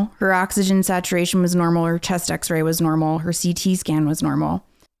normal. Her oxygen saturation was normal. Her chest x-ray was normal. Her CT scan was normal.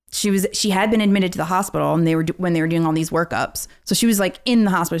 She had been admitted to the hospital and when they were doing all these workups. So she was like in the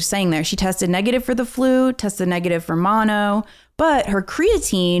hospital staying there. She tested negative for the flu, tested negative for mono, but her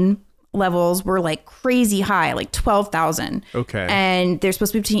creatine levels were like crazy high, like 12,000. Okay. And they're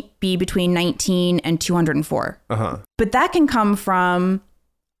supposed to be between 19 and 204. Uh-huh. But that can come from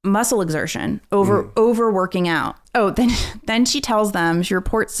muscle exertion, overworking out. Oh, then she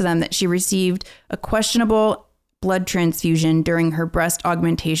reports to them that she received a questionable blood transfusion during her breast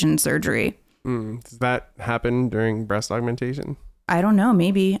augmentation surgery. Does that happen during breast augmentation? I don't know.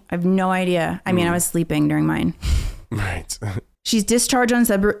 Maybe. I have no idea. I mean, I was sleeping during mine. Right. She's discharged on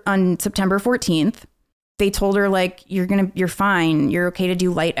September 14th. They told her like, you're fine. You're okay to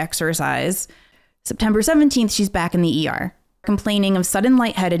do light exercise. September 17th, she's back in the ER, complaining of sudden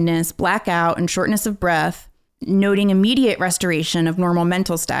lightheadedness, blackout, and shortness of breath, noting immediate restoration of normal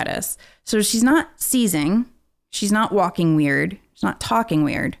mental status. So she's not seizing. She's not walking weird. She's not talking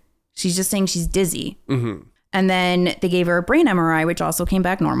weird. She's just saying she's dizzy. Mm-hmm. And then they gave her a brain MRI, which also came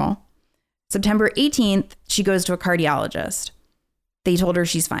back normal. September 18th, she goes to a cardiologist. They told her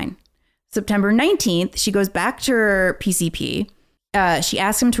she's fine. September 19th, she goes back to her PCP. She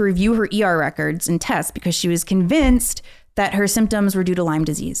asked him to review her ER records and tests because she was convinced that her symptoms were due to Lyme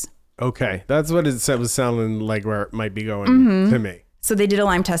disease. Okay. That's what it was sounding like where it might be going to me. So they did a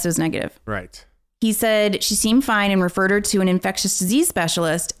Lyme test. It was negative. Right. He said she seemed fine and referred her to an infectious disease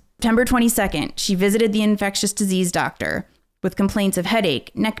specialist. September 22nd, she visited the infectious disease doctor with complaints of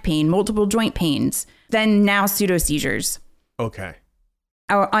headache, neck pain, multiple joint pains, then now pseudo-seizures. Okay.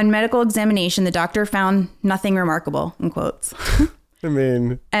 On medical examination, the doctor found nothing remarkable, in quotes. I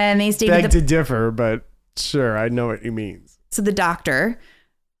mean, and they stated beg to differ, but sure, I know what he means. So the doctor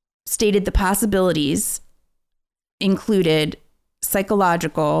stated the possibilities included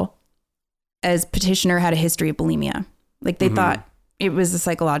psychological, as petitioner had a history of bulimia. Like they thought it was a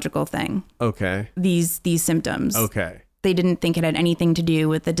psychological thing. Okay. These symptoms. Okay. They didn't think it had anything to do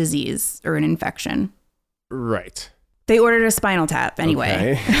with a disease or an infection. Right. They ordered a spinal tap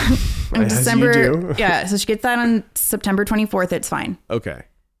anyway. Okay. In December. As you do. Yeah. So she gets that on September 24th. It's fine. Okay.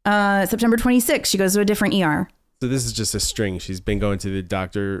 September 26th, she goes to a different ER. So this is just a string. She's been going to the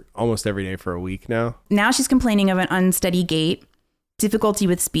doctor almost every day for a week now. Now she's complaining of an unsteady gait, difficulty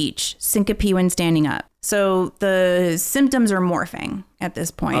with speech, syncope when standing up. So the symptoms are morphing at this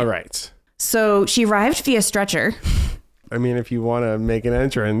point. All right. So she arrived via stretcher. I mean, if you want to make an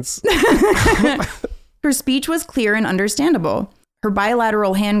entrance. Her speech was clear and understandable. Her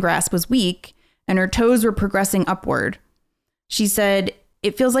bilateral hand grasp was weak and her toes were progressing upward. She said,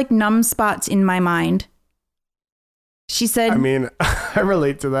 "It feels like numb spots in my mind." She said, I mean, I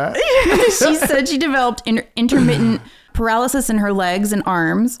relate to that. She said she developed intermittent paralysis in her legs and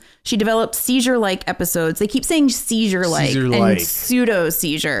arms. She developed seizure-like episodes. They keep saying seizure-like and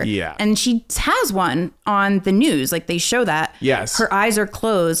pseudo-seizure. Yeah. And she has one on the news. Like they show that. Yes. Her eyes are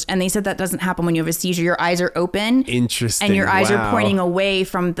closed. And they said that doesn't happen when you have a seizure. Your eyes are open. Interesting. And your eyes are pointing away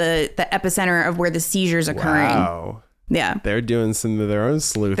from the epicenter of where the seizure's occurring. Wow. Yeah. They're doing some of their own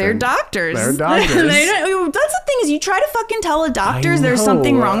sleuthing. They're doctors. They're doctors. That's the thing is you try to fucking tell a doctor there's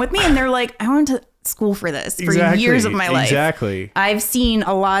something wrong with me. And they're like, I went to school for this for years of my life. Exactly. I've seen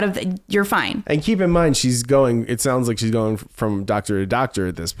a lot of you're fine. And keep in mind, it sounds like she's going from doctor to doctor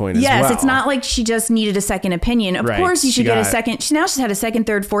at this point as well. Yes, it's not like she just needed a second opinion. Of course you should get a second. Now she's had a second,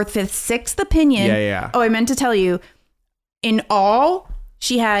 third, fourth, fifth, sixth opinion. Yeah. Oh, I meant to tell you, in all,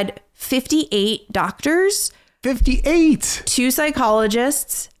 she had 58 doctors. 58. 2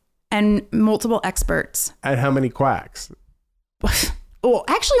 psychologists and multiple experts. And how many quacks? Well,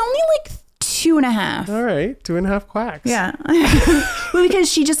 actually only like 2.5. All right. 2.5 quacks. Yeah. Well,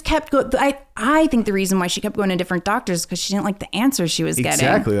 because she just kept going. I think the reason why she kept going to different doctors is because she didn't like the answers she was getting.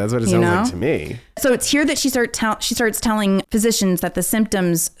 Exactly. That's what it sounds like to me. So it's here that she starts telling physicians that the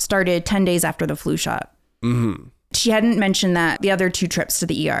symptoms started 10 days after the flu shot. Mm-hmm. She hadn't mentioned that the other 2 trips to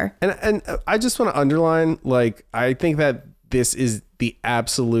the ER. And I just want to underline, like, I think that this is the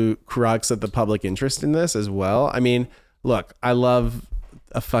absolute crux of the public interest in this as well. I mean, look, I love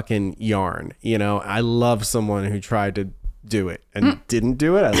a fucking yarn, you know, I love someone who tried to do it and didn't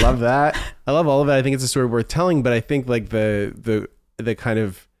do it. I love that. I love all of it. I think it's a story worth telling, but I think like the kind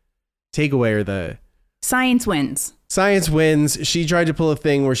of takeaway or the science wins. Science wins. She tried to pull a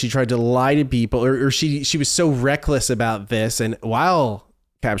thing where she tried to lie to people, or she was so reckless about this, and while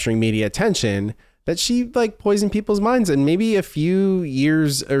capturing media attention, that she like poisoned people's minds, and maybe a few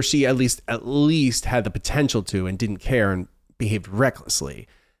years, or she at least had the potential to, and didn't care and behaved recklessly.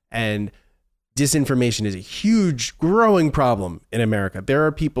 And disinformation is a huge growing problem in America. There are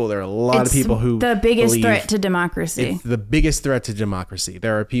a lot of people who the biggest threat to democracy. It's the biggest threat to democracy.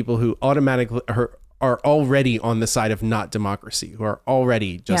 There are people who automatically are already on the side of not democracy, who are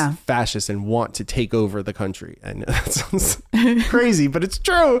already just fascist and want to take over the country. And that sounds crazy, but it's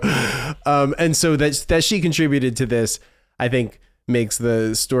true. And so that she contributed to this, I think, makes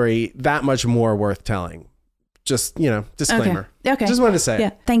the story that much more worth telling. Just, disclaimer. Okay. Just wanted to say.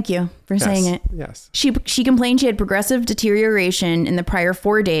 Yeah. Thank you for saying it. Yes. She complained she had progressive deterioration in the prior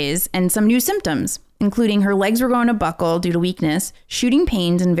 4 days and some new symptoms, including her legs were going to buckle due to weakness, shooting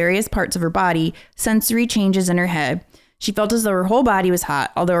pains in various parts of her body, sensory changes in her head. She felt as though her whole body was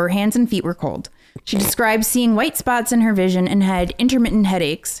hot, although her hands and feet were cold. She described seeing white spots in her vision and had intermittent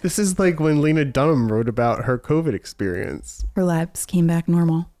headaches. This is like when Lena Dunham wrote about her COVID experience. Her labs came back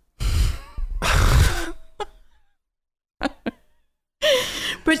normal.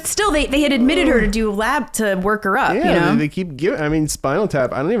 But still, they had admitted her to do a lab to work her up. Yeah, they keep giving. Spinal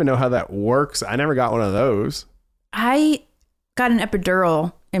Tap. I don't even know how that works. I never got one of those. I got an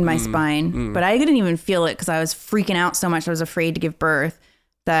epidural in my spine, but I didn't even feel it because I was freaking out so much. I was afraid to give birth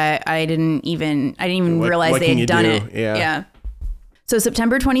that I didn't even realize they had done it. Yeah. So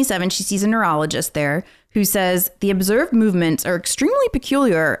September 27, she sees a neurologist there who says the observed movements are extremely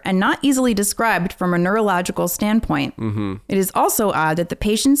peculiar and not easily described from a neurological standpoint. Mm-hmm. It is also odd that the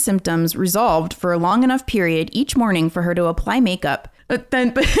patient's symptoms resolved for a long enough period each morning for her to apply makeup, but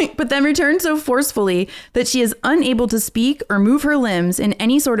then return so forcefully that she is unable to speak or move her limbs in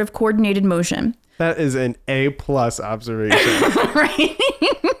any sort of coordinated motion. That is an A+ observation. Right?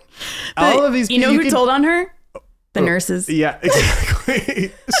 All of these people, who told on her? The nurses. Yeah,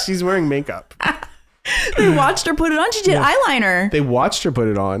 exactly. She's wearing makeup. They watched her put it on. She did eyeliner. They watched her put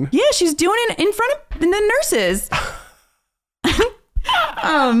it on. Yeah, she's doing it in front of the nurses.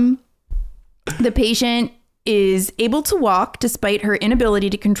 The patient is able to walk despite her inability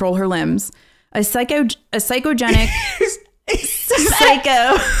to control her limbs. A psychogenic psycho.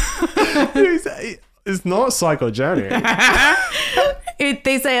 It's not psychogenic.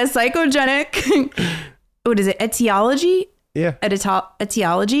 They say a psychogenic. What is it? Etiology? Yeah.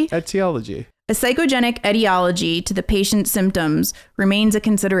 Etiology? Etiology. A psychogenic etiology to the patient's symptoms remains a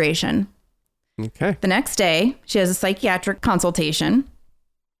consideration. Okay. The next day, she has a psychiatric consultation.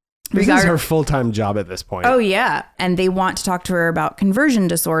 This is her full-time job at this point. Oh, yeah. And they want to talk to her about conversion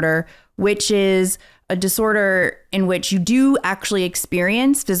disorder, which is a disorder in which you do actually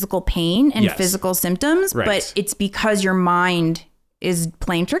experience physical pain and physical symptoms, but it's because your mind is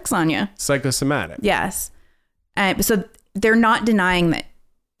playing tricks on you. Psychosomatic. Yes. So they're not denying that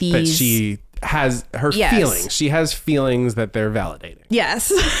she has her feelings. She has feelings that they're validating.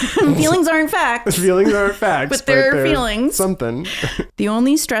 Yes. Feelings aren't facts. Feelings aren't facts. But they're feelings. Something. The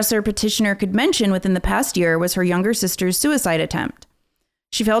only stressor petitioner could mention within the past year was her younger sister's suicide attempt.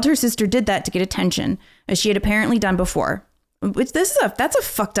 She felt her sister did that to get attention, as she had apparently done before. That's a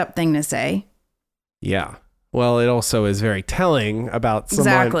fucked up thing to say. Yeah. Well, it also is very telling about someone.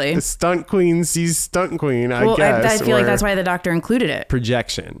 Exactly. The stunt queen sees stunt queen, I guess. I feel like that's why the doctor included it.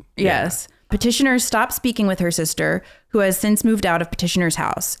 Projection. Yes. Yeah. Petitioner stopped speaking with her sister, who has since moved out of Petitioner's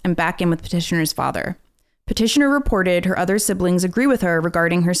house and back in with Petitioner's father. Petitioner reported her other siblings agree with her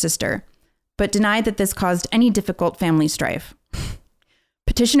regarding her sister, but denied that this caused any difficult family strife.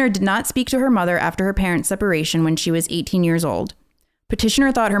 Petitioner did not speak to her mother after her parents' separation when she was 18 years old.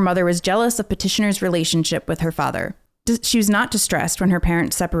 Petitioner thought her mother was jealous of Petitioner's relationship with her father. She was not distressed when her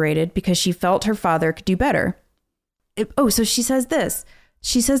parents separated because she felt her father could do better. So she says this.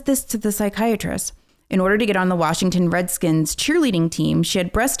 She says this to the psychiatrist. In order to get on the Washington Redskins cheerleading team, she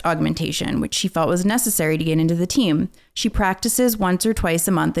had breast augmentation, which she felt was necessary to get into the team. She practices once or twice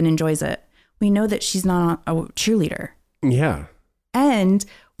a month and enjoys it. We know that she's not a cheerleader. Yeah. And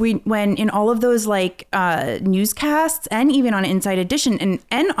when in all of those newscasts and even on Inside Edition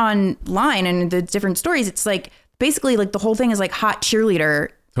and online and the different stories, it's basically the whole thing is hot cheerleader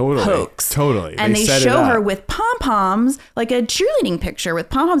hoax. Totally. And they show her with pom-poms, like a cheerleading picture with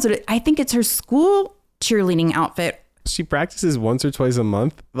pom-poms. I think it's her school cheerleading outfit. She practices once or twice a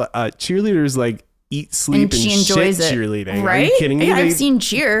month. Cheerleaders eat, sleep, and she enjoys shit it. Cheerleading. Right? Are you kidding me? Yeah, I've seen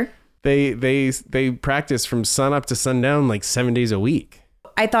cheer. They practice from sun up to sundown 7 days a week.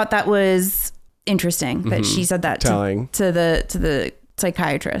 I thought that was interesting that she said that to the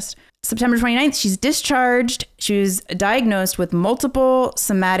psychiatrist. September 29th, she's discharged. She was diagnosed with multiple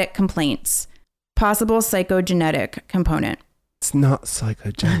somatic complaints, possible psychogenetic component. It's not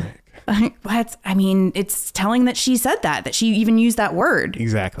psychogenic. It's telling that she said that she even used that word.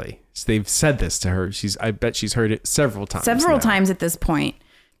 Exactly. They've said this to her. I bet she's heard it several times. Several times at this point.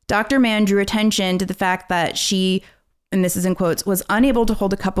 Dr. Mann drew attention to the fact that she, and this is in quotes, was unable to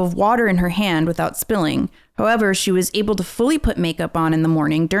hold a cup of water in her hand without spilling. However, she was able to fully put makeup on in the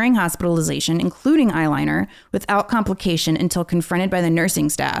morning during hospitalization, including eyeliner, without complication until confronted by the nursing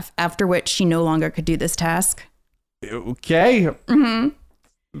staff, after which she no longer could do this task. Okay. Mm-hmm.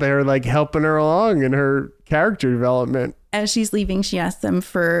 They're like helping her along in her character development. As she's leaving, she asks them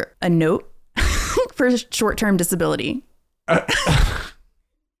for a note for short-term disability.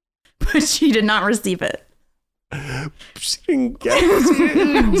 But she did not receive it. She didn't get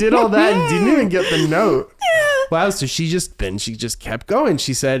it. She did all that and didn't even get the note. Yeah. Wow. So she just kept going.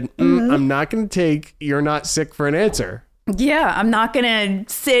 She said, I'm not going to take "you're not sick" for an answer. Yeah, I'm not going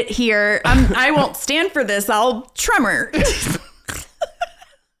to sit here. I won't stand for this. I'll tremor.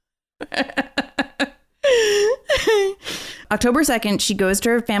 October 2nd, she goes to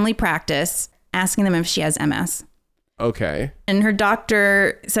her family practice asking them if she has MS. Okay. And her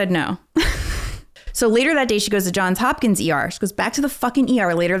doctor said no. So later that day, she goes to Johns Hopkins ER. She goes back to the fucking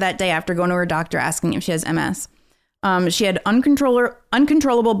ER later that day after going to her doctor asking if she has MS. She had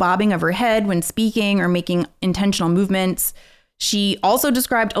uncontrollable bobbing of her head when speaking or making intentional movements. She also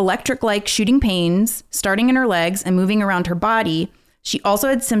described electric-like shooting pains starting in her legs and moving around her body. She also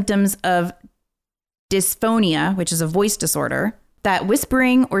had symptoms of dysphonia, which is a voice disorder, that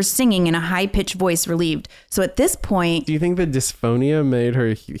whispering or singing in a high-pitched voice relieved. So at this point... Do you think the dysphonia made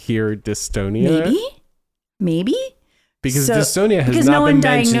her hear dystonia? Maybe? Because dystonia has not been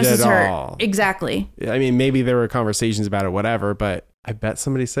mentioned at all. Exactly. I mean, maybe there were conversations about it, whatever, but I bet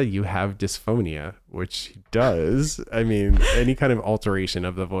somebody said you have dysphonia, which he does. I mean, any kind of alteration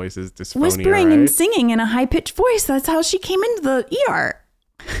of the voice is dysphonia, whispering and singing in a high-pitched voice. That's how she came into the ER.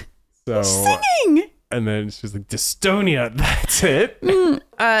 So singing! And then she's like, dystonia, that's it.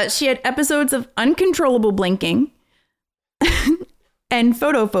 She had episodes of uncontrollable blinking and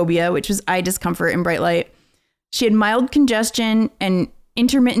photophobia, which was eye discomfort in bright light. She had mild congestion and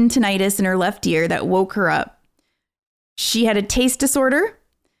intermittent tinnitus in her left ear that woke her up. She had a taste disorder.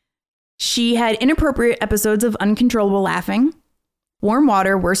 She had inappropriate episodes of uncontrollable laughing. Warm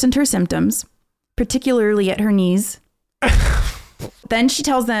water worsened her symptoms, particularly at her knees. Then she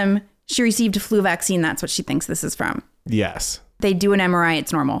tells them she received a flu vaccine. That's what she thinks this is from. Yes. They do an MRI.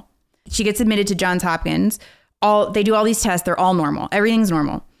 It's normal. She gets admitted to Johns Hopkins. They do all these tests. They're all normal. Everything's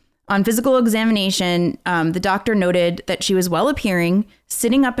normal. On physical examination, the doctor noted that she was well appearing,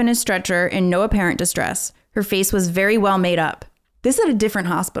 sitting up in a stretcher in no apparent distress. Her face was very well made up. This is at a different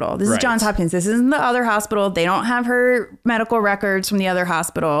hospital. This is Johns Hopkins. This isn't the other hospital. They don't have her medical records from the other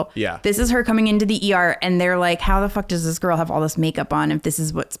hospital. Yeah. This is her coming into the ER, and they're like, how the fuck does this girl have all this makeup on if this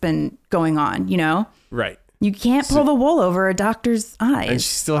is what's been going on, you know? Right. You can't pull the wool over a doctor's eyes. And she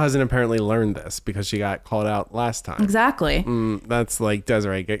still hasn't apparently learned this because she got called out last time. Exactly. That's like,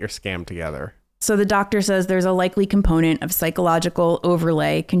 Desiree, get your scam together. So the doctor says there's a likely component of psychological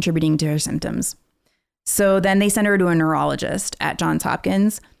overlay contributing to her symptoms. So then they send her to a neurologist at Johns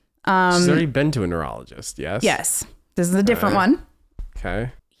Hopkins. She's already been to a neurologist, yes? Yes. This is a different one.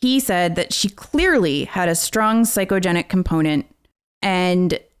 Okay. He said that she clearly had a strong psychogenic component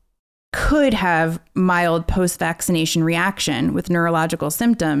and could have mild post-vaccination reaction with neurological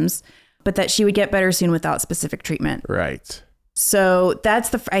symptoms, but that she would get better soon without specific treatment. Right. So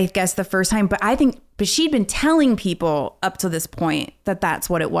that's I guess the first time, but she'd been telling people up to this point that that's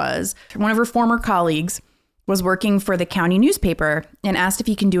what it was. One of her former colleagues was working for the county newspaper and asked if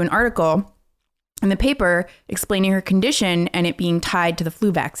he can do an article in the paper explaining her condition and it being tied to the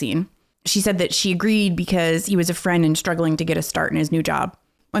flu vaccine. She said that she agreed because he was a friend and struggling to get a start in his new job.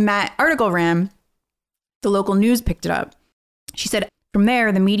 When that article ran, the local news picked it up. She said, from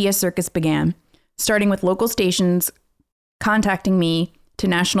there, the media circus began, starting with local stations contacting me to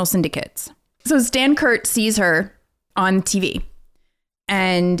national syndicates. So Stan Kurt sees her on TV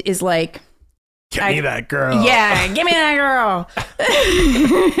and is like, give me that girl. Yeah, give me that girl.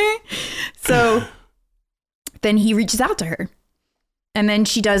 So then he reaches out to her. And then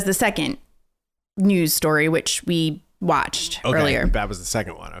she does the second news story, which we watched earlier. That was the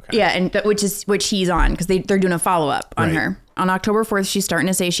second one. Okay. Yeah, and which he's on because they're doing a follow-up on her. On October 4th, she's starting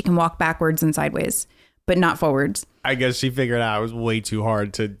to say she can walk backwards and sideways, but not forwards. I guess she figured out it was way too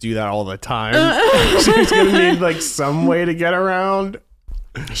hard to do that all the time. She was going to need like some way to get around.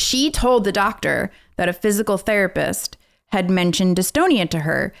 She told the doctor that a physical therapist had mentioned dystonia to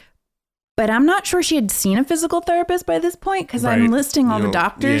her, but I'm not sure she had seen a physical therapist by this point because I'm listing all the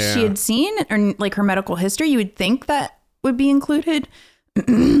doctors she had seen or like her medical history. You would think that would be included.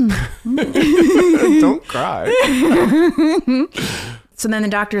 Don't cry. So then the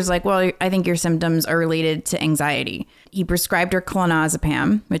doctor's like, well, I think your symptoms are related to anxiety. He prescribed her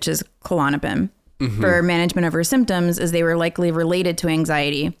clonazepam, which is Klonopin, for management of her symptoms, as they were likely related to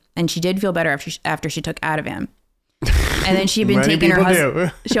anxiety. And she did feel better after she took Ativan. And then she'd been taking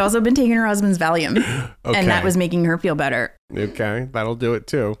she also been taking her husband's Valium, and that was making her feel better. Okay, that'll do it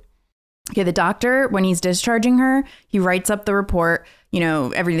too. Okay, the doctor, when he's discharging her, he writes up the report. You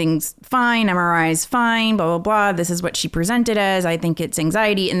know, everything's fine, MRI's fine, blah, blah, blah. This is what she presented as. I think it's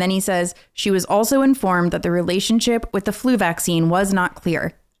anxiety. And then he says she was also informed that the relationship with the flu vaccine was not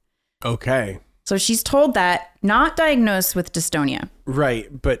clear. Okay. So she's told that, not diagnosed with dystonia.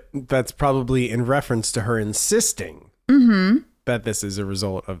 Right, but that's probably in reference to her insisting that this is a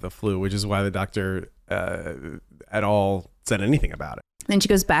result of the flu, which is why the doctor at all said anything about it. Then she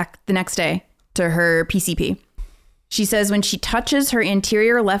goes back the next day to her PCP. She says when she touches her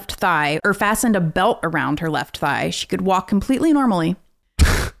anterior left thigh or fastened a belt around her left thigh, she could walk completely normally.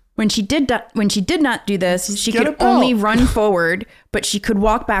 When she did not do this, she could only run forward, but she could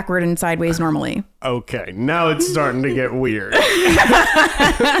walk backward and sideways normally. Okay, now it's starting to get weird.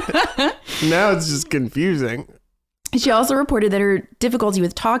 Now it's just confusing. She also reported that her difficulty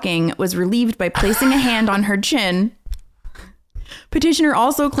with talking was relieved by placing a hand on her chin. Petitioner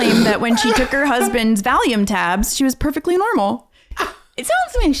also claimed that when she took her husband's Valium tabs, she was perfectly normal. It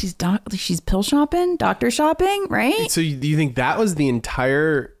sounds to me like she's pill shopping, doctor shopping, right? So do you think that was the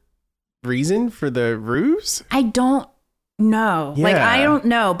entire reason for the ruse? I don't know. Yeah. Like, I don't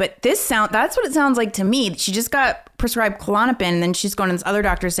know. But that's what it sounds like to me. She just got prescribed Klonopin, and then she's going to this other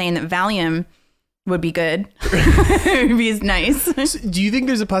doctor saying that Valium would be good. It would be nice. So do you think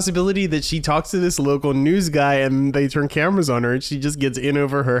there's a possibility that she talks to this local news guy and they turn cameras on her and she just gets in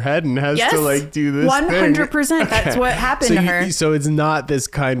over her head and has to like do this 100%. thing? That's what happened to her. So it's not this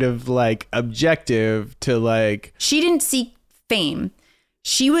kind of like objective to like... She didn't seek fame.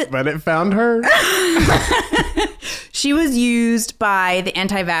 But it found her? She was used by the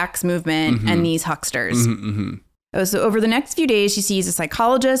anti-vax movement and these hucksters. So over the next few days, she sees a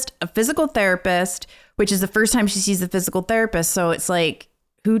psychologist, a physical therapist, which is the first time she sees a physical therapist. So it's like,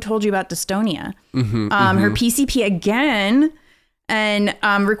 who told you about dystonia? Her PCP again, and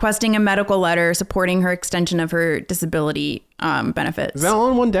requesting a medical letter supporting her extension of her disability benefits. Is that all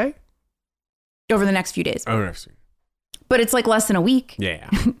in one day? Over the next few days. Oh, next week. But it's like less than a week. Yeah.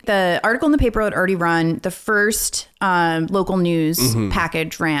 The article in the paper had already run. The first local news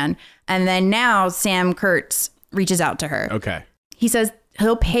package ran. And then now Sam Kurtz reaches out to her. Okay. He says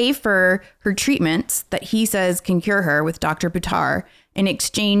he'll pay for her treatments that he says can cure her with Dr. Buttar in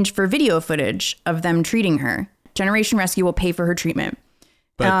exchange for video footage of them treating her. Generation Rescue will pay for her treatment.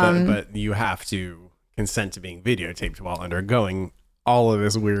 But you have to consent to being videotaped while undergoing all of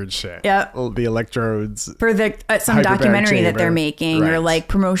this weird shit. Yeah. The electrodes. For some documentary that they're making, right, or like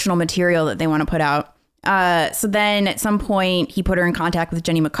promotional material that they want to put out. So then at some point he put her in contact with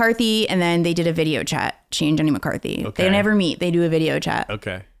Jenny McCarthy, and then they did a video chat. She and Jenny McCarthy. Okay. They never meet. They do a video chat.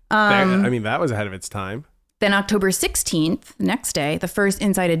 Okay. That was ahead of its time. Then October 16th, the next day, the first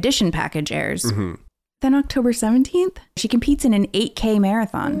Inside Edition package airs. Then October 17th, she competes in an 8K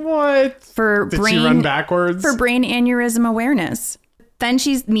marathon. What? Did she run backwards? For brain aneurysm awareness. Then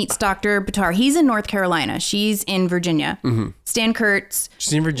she meets Dr. Buttar. He's in North Carolina. She's in Virginia. Stan Kurtz.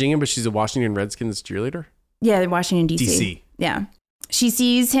 She's in Virginia, but she's a Washington Redskins cheerleader? Yeah, Washington, D.C. Yeah. She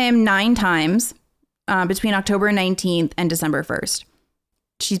sees him 9 times between October 19th and December 1st.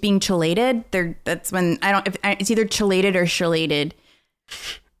 She's being chelated. That's when it's either chelated or chelated.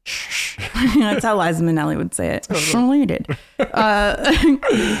 That's how Liza Minnelli would say it. Chelated.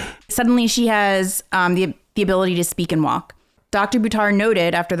 Suddenly she has the ability to speak and walk. Dr. Buttar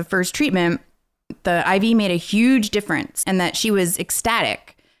noted after the first treatment, the IV made a huge difference and that she was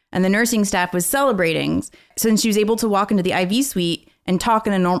ecstatic. And the nursing staff was celebrating since she was able to walk into the IV suite and talk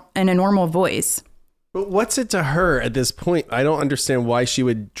in a normal voice. But what's it to her at this point? I don't understand why she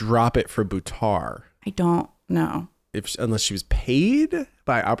would drop it for Buttar. I don't know. Unless she was paid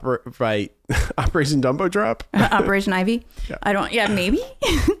by Operation Dumbo Drop? Operation Ivy? Yeah. Maybe.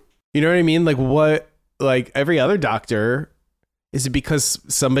 You know what I mean? Like what, like every other doctor, is it because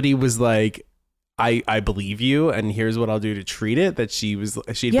somebody was like, I believe you and here's what I'll do to treat it, that she'd believed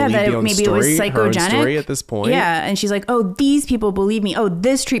the own maybe story, it was psychogenic. her own story at this point? Yeah. And she's like, oh, these people believe me. Oh,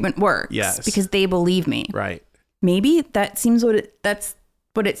 this treatment works. Yes. Because they believe me. Right. Maybe that's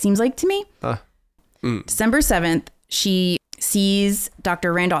what it seems like to me. December 7th, she sees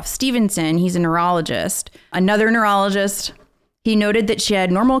Dr. Randolph Stevenson. He's a neurologist, another neurologist. He noted that she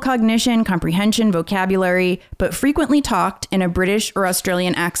had normal cognition, comprehension, vocabulary, but frequently talked in a British or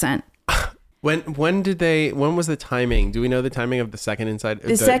Australian accent. When was the timing? Do we know the timing of the second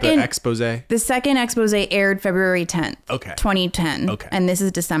the expose? The second expose aired February 10th, 2010. Okay. And this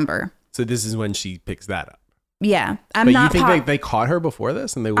is December. So this is when she picks that up. Yeah. You think they caught her before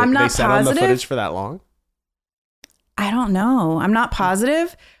this and they sat on the footage for that long? I don't know. I'm not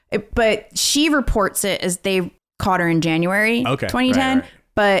positive, but she reports it as they caught her in January 2010. Right.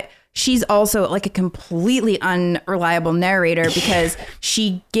 But she's also like a completely unreliable narrator because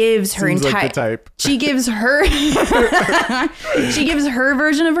she gives her she gives her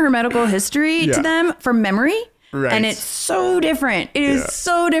version of her medical history to them from memory. Right. And it's so different. It is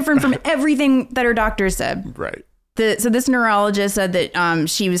so different from everything that her doctor said. Right. So this neurologist said that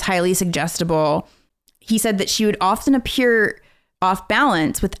she was highly suggestible. He said that she would often appear off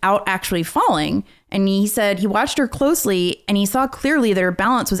balance without actually falling. And he said he watched her closely and he saw clearly that her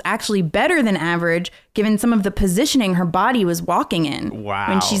balance was actually better than average given some of the positioning her body was walking in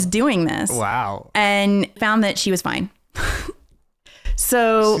when she's doing this. Wow. And found that she was fine.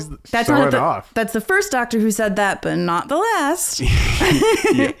 So that's the first doctor who said that, but not the last.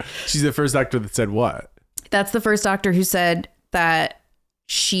 Yeah. She's the first doctor that said what? That's the first doctor who said that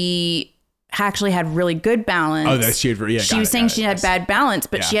she actually had really good balance. Oh, that she had. Yeah, she was saying she had bad balance,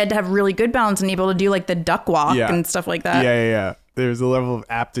 but she had to have really good balance and able to do like the duck walk and stuff like that. Yeah. There's a level of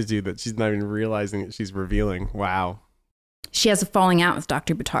aptitude that she's not even realizing that she's revealing. Wow. She has a falling out with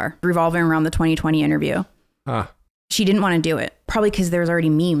Dr. Buttar revolving around the 2020 interview. Huh. She didn't want to do it, probably because there's already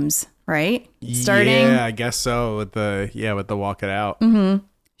memes, right? Starting. Yeah, I guess so. With the walk it out. Mm-hmm.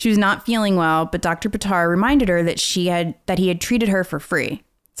 She was not feeling well, but Dr. Buttar reminded her that he had treated her for free.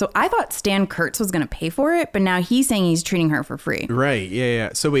 So I thought Stan Kurtz was going to pay for it, but now he's saying he's treating her for free. Right. Yeah.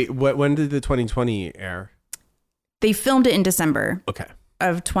 So wait, when did the 2020 air? They filmed it in December. Okay.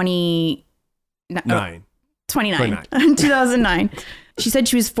 Of 2009. 2009. 2009. She said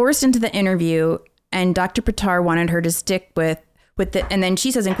she was forced into the interview and Dr. Buttar wanted her to stick with and then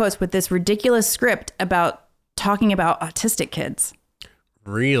she says in quotes, with this ridiculous script about talking about autistic kids.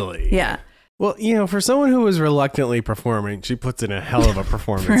 Really? Yeah. Well, for someone who was reluctantly performing, she puts in a hell of a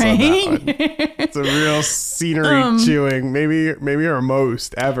performance on that one. It's a real scenery chewing, maybe her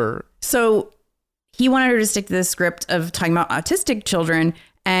most ever. So he wanted her to stick to this script of talking about autistic children,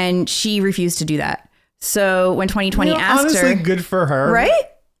 and she refused to do that. So when 2020 asked honestly, her... good for her.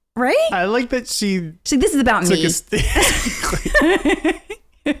 Right? I like that she... She's like, this is about me.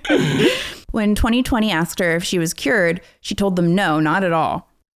 When 2020 asked her if she was cured, she told them no, not at all.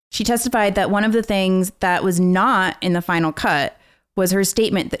 She testified that one of the things that was not in the final cut was her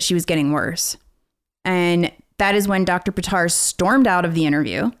statement that she was getting worse. And that is when Dr. Buttar stormed out of the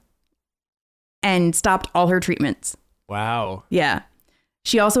interview and stopped all her treatments. Wow. Yeah.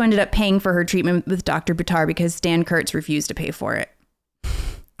 She also ended up paying for her treatment with Dr. Buttar because Stan Kurtz refused to pay for it.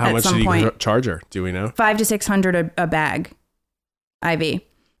 How much did he charge her? Do we know? $500 to $600 a bag. IV.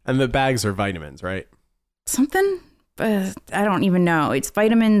 And the bags are vitamins, right? Something? I don't even know. It's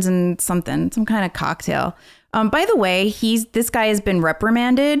vitamins and some kind of cocktail. By the way, this guy has been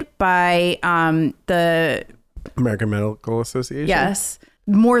reprimanded by the American Medical Association. Yes,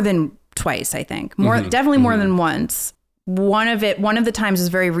 more than twice, I think. Definitely more than once. One of the times was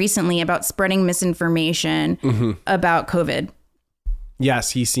very recently about spreading misinformation about COVID.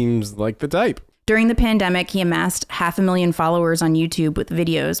 Yes, he seems like the type. During the pandemic, he amassed 500,000 followers on YouTube with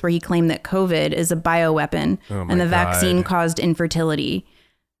videos where he claimed that COVID is a bioweapon and the vaccine caused infertility.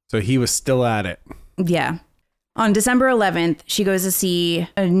 So he was still at it. Yeah. On December 11th, she goes to see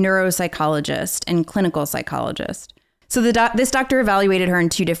a neuropsychologist and clinical psychologist. So this doctor evaluated her on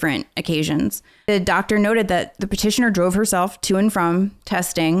 2 different occasions. The doctor noted that the petitioner drove herself to and from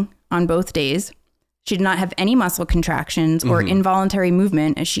testing on both days. She did not have any muscle contractions or involuntary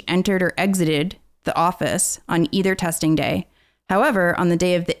movement as she entered or exited the office on either testing day. However, on the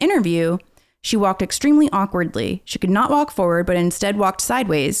day of the interview, she walked extremely awkwardly. She could not walk forward, but instead walked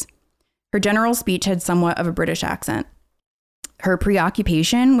sideways. Her general speech had somewhat of a British accent. Her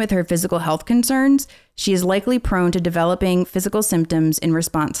preoccupation with her physical health concerns, she is likely prone to developing physical symptoms in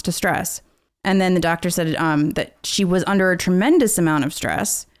response to stress. And then the doctor said that she was under a tremendous amount of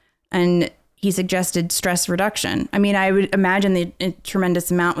stress, and he suggested stress reduction. I mean, I would imagine the tremendous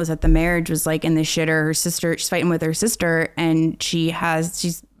amount was that the marriage was like in the shitter. Her sister, she's fighting with her sister, and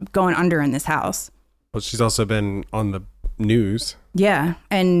she's going under in this house. Well, she's also been on the news. Yeah,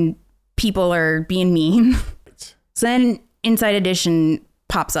 and people are being mean. So then Inside Edition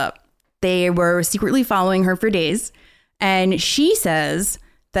pops up. They were secretly following her for days, and she says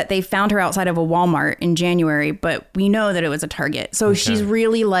that they found her outside of a Walmart in January, but we know that it was a Target. So she's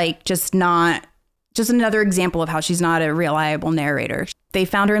really like just another example of how she's not a reliable narrator. They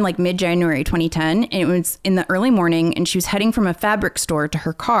found her in like mid-January 2010, and it was in the early morning, and she was heading from a fabric store to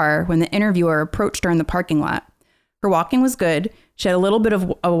her car when the interviewer approached her in the parking lot. Her walking was good. She had a little bit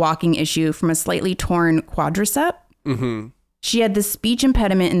of a walking issue from a slightly torn quadricep. Mm-hmm. She had this speech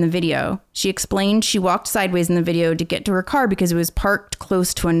impediment in the video. She explained she walked sideways in the video to get to her car because it was parked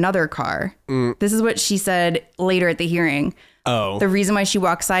close to another car. This is what she said later at the hearing. Oh. The reason why she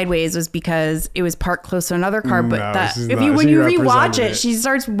walked sideways was because it was parked close to another car. But when you rewatch it, she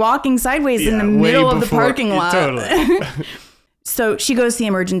starts walking sideways in the middle of the parking lot. Totally. So she goes to the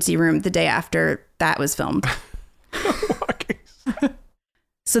emergency room the day after that was filmed.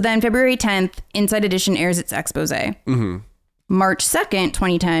 So then February 10th, Inside Edition airs its expose. Mm-hmm. March 2nd,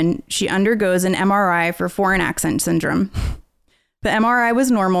 2010, she undergoes an MRI for foreign accent syndrome. The MRI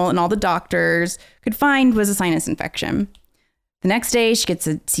was normal, and all the doctors could find was a sinus infection. The next day, she gets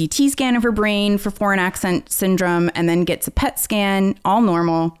a CT scan of her brain for foreign accent syndrome, and then gets a PET scan, all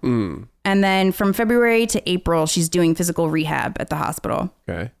normal. And then from February to April, she's doing physical rehab at the hospital.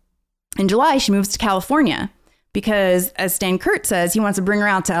 Okay. In July, she moves to California because, as Stan Kurt says, he wants to bring her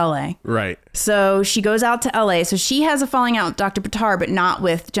out to LA. Right. So she goes out to LA. So she has a falling out with Dr. Buttar, but not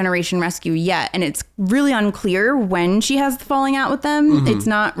with Generation Rescue yet. And it's really unclear when she has the falling out with them. Mm-hmm. It's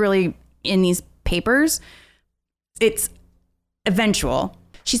not really in these papers. It's eventual.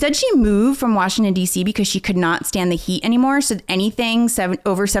 She said she moved from Washington, D.C. because she could not stand the heat anymore. So anything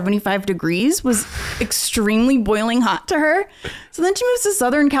over 75 degrees was extremely boiling hot to her. So then she moves to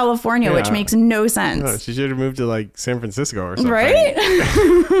Southern California, which makes no sense. No, she should have moved to like San Francisco or something.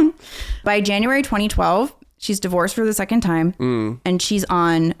 Right? By January 2012, she's divorced for the second time, and she's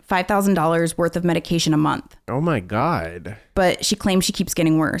on $5,000 worth of medication a month. Oh my God. But she claims she keeps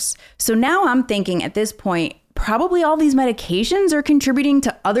getting worse. So now I'm thinking at this point, probably all these medications are contributing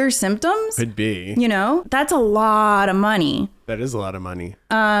to other symptoms. Could be. You know, that's a lot of money. That is a lot of money.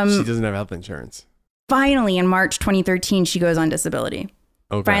 She doesn't have health insurance. Finally, in March 2013, she goes on disability.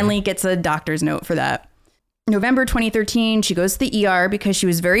 Okay. Finally gets a doctor's note for that. November 2013, she goes to the ER because she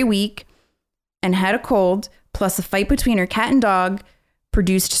was very weak and had a cold, plus a fight between her cat and dog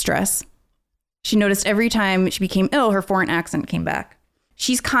produced stress. She noticed every time she became ill, her foreign accent came back.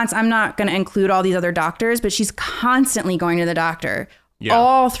 I'm not going to include all these other doctors, but she's constantly going to the doctor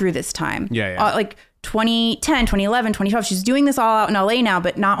all through this time. Like 2010, 2011, 2012. She's doing this all out in LA now,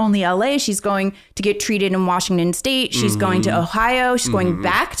 but not only LA, she's going to get treated in Washington State. She's going to Ohio. She's going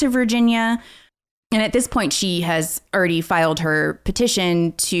back to Virginia. And at this point, she has already filed her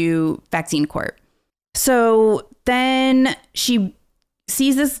petition to Vaccine Court. So then she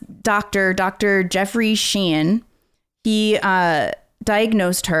sees this doctor, Dr. Jeffrey Sheehan. He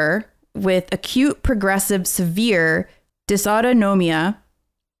diagnosed her with acute progressive severe dysautonomia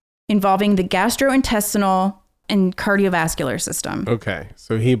involving the gastrointestinal and cardiovascular system. Okay,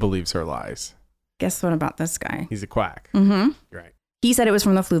 so he believes her lies. Guess what about this guy? He's a quack. Mm-hmm. Right. He said it was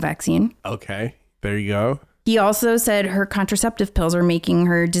from the flu vaccine. Okay, there you go. He also said her contraceptive pills were making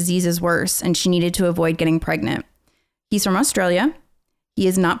her diseases worse and she needed to avoid getting pregnant. He's from Australia. He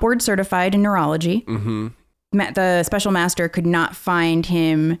is not board certified in neurology. Mm-hmm. The special master could not find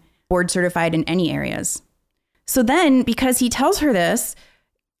him board certified in any areas. So then, because he tells her this,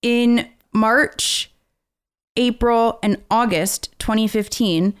 in March, April, and August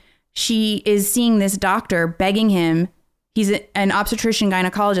 2015, she is seeing this doctor begging him. He's an obstetrician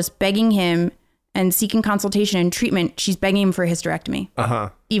gynecologist begging him and seeking consultation and treatment. She's begging him for a hysterectomy.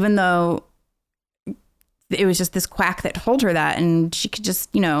 Even though it was just this quack that told her that, and she could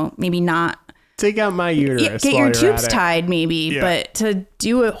just, maybe not take out my uterus. Get your tubes tied, maybe. Yeah. But to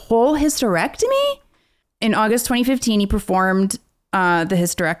do a whole hysterectomy? In August 2015, he performed the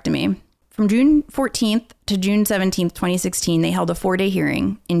hysterectomy. From June 14th to June 17th, 2016, they held a 4-day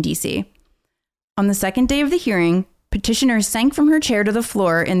hearing in D.C. On the second day of the hearing, petitioner sank from her chair to the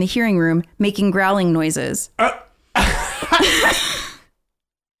floor in the hearing room, making growling noises.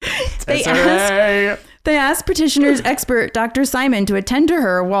 They asked petitioner's expert, Dr. Simon, to attend to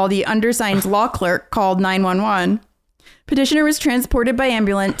her while the undersigned's law clerk called 911. Petitioner was transported by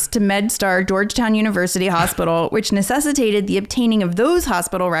ambulance to MedStar Georgetown University Hospital, which necessitated the obtaining of those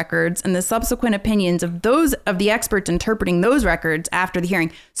hospital records and the subsequent opinions of the experts interpreting those records after the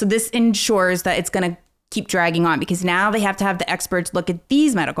hearing. So this ensures that it's going to keep dragging on because now they have to have the experts look at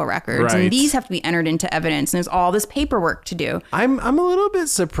these medical records and these have to be entered into evidence. And there's all this paperwork to do. I'm a little bit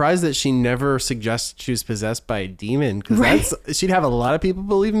surprised that she never suggested she was possessed by a demon because she'd have a lot of people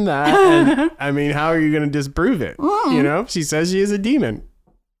believing that. And I mean, how are you going to disprove it? She says she is a demon.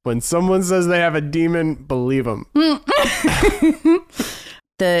 When someone says they have a demon, believe them.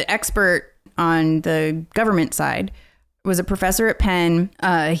 The expert on the government side was a professor at Penn.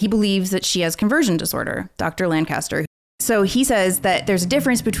 He believes that she has conversion disorder, Dr. Lancaster. So he says that there's a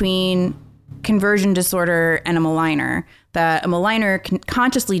difference between conversion disorder and a maligner, that a maligner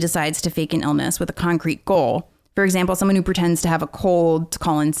consciously decides to fake an illness with a concrete goal. For example, someone who pretends to have a cold to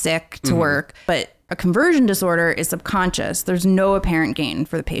call in sick to work, but a conversion disorder is subconscious. There's no apparent gain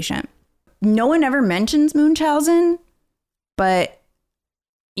for the patient. No one ever mentions Munchausen, but,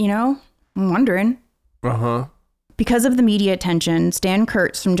 you know, I'm wondering. Uh-huh. Because of the media attention, Stan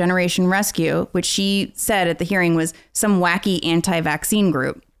Kurtz from Generation Rescue, which she said at the hearing was some wacky anti-vaccine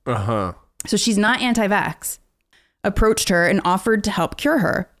group. Uh-huh. So she's not anti-vax, approached her and offered to help cure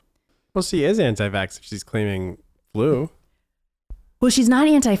her. Well, she is anti-vax if she's claiming flu. Well, she's not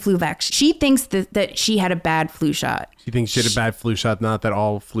anti-flu vax. She thinks that she had a bad flu shot. She thinks she had a bad flu shot, not that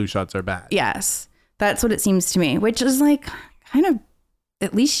all flu shots are bad. Yes. That's what it seems to me, which is like kind of,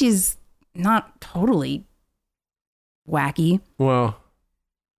 at least she's not totally wacky. Well,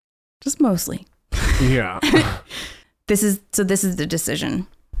 just mostly. Yeah. This is the decision.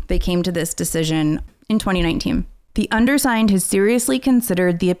 They came to this decision in 2019. The undersigned has seriously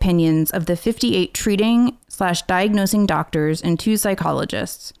considered the opinions of the 58 treating/diagnosing doctors and 2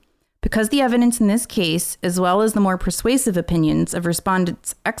 psychologists. Because the evidence in this case, as well as the more persuasive opinions of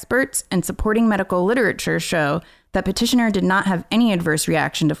respondents' experts and supporting medical literature show that petitioner did not have any adverse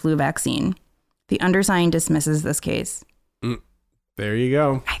reaction to flu vaccine, the undersigned dismisses this case. There you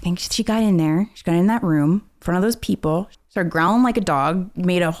go. I think she got in there. She got in that room in front of those people, started growling like a dog,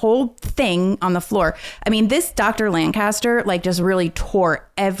 made a whole thing on the floor. I mean, this Dr. Lancaster, like, just really tore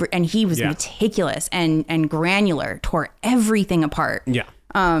and he was meticulous and granular, tore everything apart. Yeah.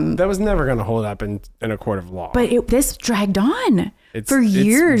 That was never going to hold up in a court of law. But this dragged on for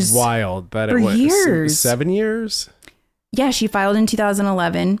years. It's wild that for it was years. 7 years. Yeah, she filed in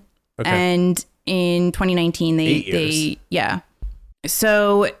 2011, and in 2019 8 years. yeah.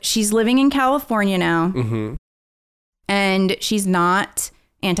 So she's living in California now, and she's not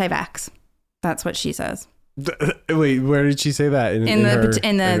anti-vax. That's what she says. Wait, where did she say that? In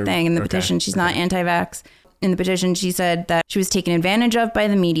the petition, she's not anti-vax. In the petition, she said that she was taken advantage of by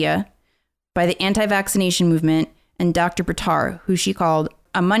the media, by the anti-vaccination movement, and Dr. Buttar, who she called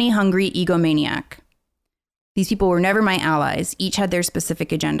a money-hungry egomaniac. These people were never my allies. Each had their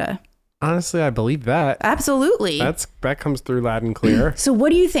specific agenda. Honestly, I believe that. Absolutely. That comes through loud and clear. So what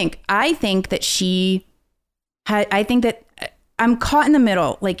do you think? I think that I think that I'm caught in the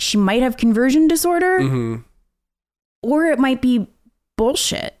middle. Like, she might have conversion disorder, or it might be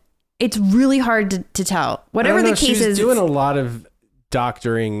bullshit. It's really hard to tell. Whatever the case is. She's doing a lot of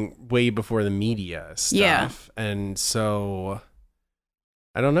doctoring way before the media stuff. Yeah. And so,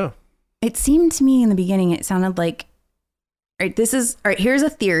 I don't know. It seemed to me in the beginning, it sounded like, all right, here's a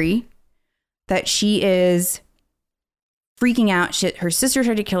theory that she is freaking out. Her sister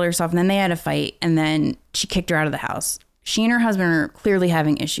tried to kill herself, and then they had a fight, and then she kicked her out of the house. She and her husband are clearly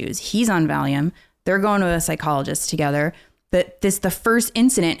having issues. He's on Valium. They're going to a psychologist together. But the first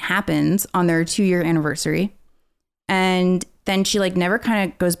incident happens on their 2-year anniversary. And then she never kind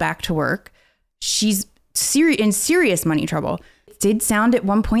of goes back to work. She's in serious money trouble. It did sound at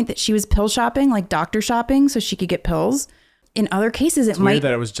one point that she was pill shopping, like doctor shopping, so she could get pills. In other cases, it's weird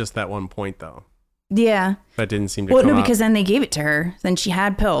that it was just that one point, though. Yeah. That didn't seem to come up. Because then they gave it to her. Then she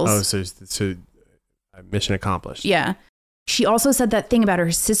had pills. Oh, so mission accomplished. Yeah. She also said that thing about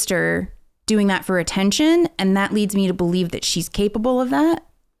her sister doing that for attention, and that leads me to believe that she's capable of that.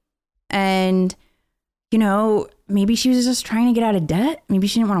 And, maybe she was just trying to get out of debt. Maybe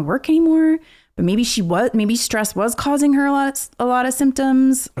she didn't want to work anymore. But maybe stress was causing her a lot of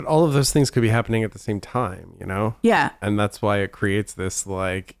symptoms. But all of those things could be happening at the same time, Yeah. And that's why it creates this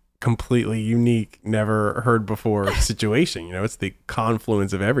completely unique, never heard before situation. It's the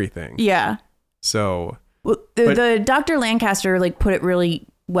confluence of everything. Yeah. So. Well, the Dr. Lancaster put it really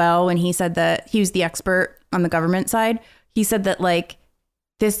well when he said that he was the expert on the government side. He said that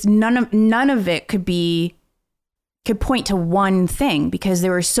this none of it could point to one thing, because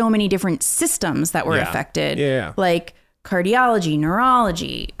there were so many different systems that were affected. Yeah. Like cardiology,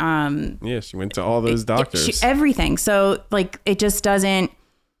 neurology. She went to all those doctors. Everything. So it just doesn't.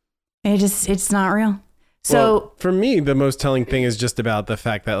 It's not real. So well, for me, the most telling thing is just about the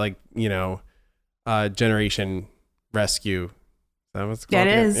fact that Generation Rescue. Is that what's called? That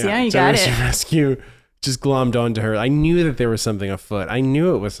is. Yeah, you got it. Generation Rescue just glommed onto her. I knew that there was something afoot. I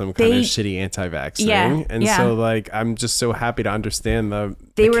knew it was some kind of shitty anti-vax thing. And so like, I'm just so happy to understand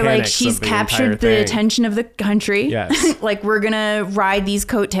they were like, she's captured the attention of the country. Yes. Like, we're going to ride these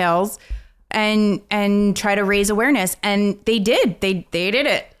coattails and try to raise awareness. And they did. They did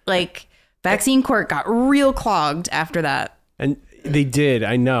it. Like, vaccine court got real clogged after that. And they did.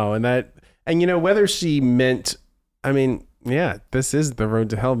 I know. And you know, whether she meant, I mean, yeah, this is the road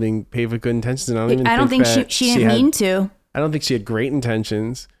to hell being paved with good intentions. And I don't think she didn't mean to. I don't think she had great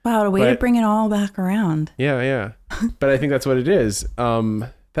intentions. Wow, a way to bring it all back around. Yeah. But I think that's what it is.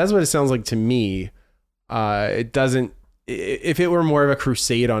 That's what it sounds like to me. It doesn't. If it were more of a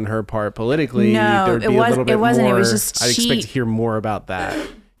crusade on her part politically, there'd be a little bit more. It was just I'd expect to hear more about that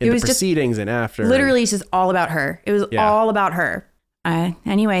in the proceedings and after. Literally, it's just all about her. It was all about her.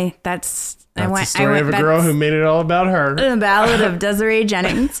 Anyway, that's the story of a girl who made it all about her. The Ballad of Desiree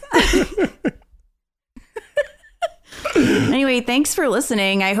Jennings. Anyway, thanks for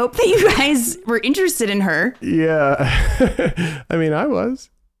listening. I hope that you guys were interested in her. Yeah. I mean, I was.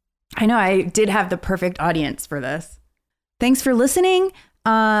 I know. I did have the perfect audience for this. Thanks for listening.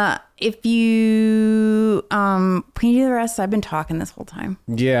 If you can you do the rest? I've been talking this whole time.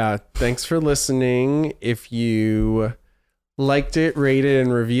 Yeah. Thanks for listening. If you liked it, rate it,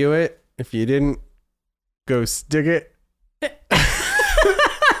 and review it. If you didn't, go stick it.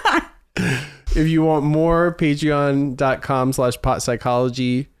 If you want more,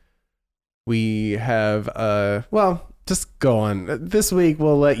 patreon.com/potpsychology. We have, just go on. This week,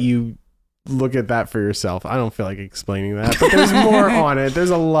 we'll let you look at that for yourself. I don't feel like explaining that, but there's more on it. There's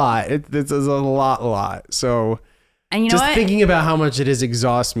a lot. There's a lot. So, and you know just what? Thinking about how much it is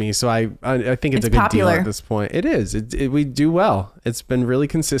exhausts me. So I think it's a good popular deal at this point. It is. We do well. It's been really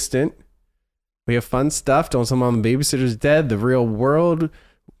consistent. We have fun stuff. Don't Tell Mom the Babysitter's Dead. The Real World.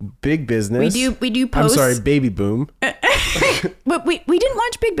 Big Business. We do post. I'm sorry, Baby Boom. But we didn't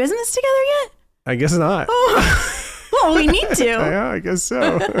watch Big Business together yet? I guess not. Oh. Well, we need to. Yeah, I guess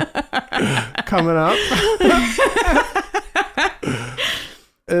so. Coming up.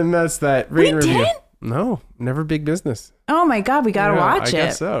 And that's that. We didn't? No, never Big Business. Oh my God, we gotta watch it. I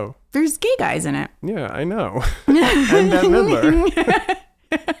guess so. There's gay guys in it. Yeah, I know. And Bette Midler.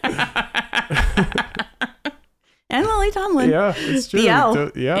 And Lily Tomlin. Yeah, it's true. The L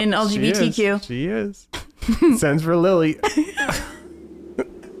in LGBTQ. She is. Stands for Lily.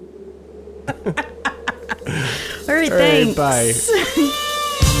 All right, thanks. Bye.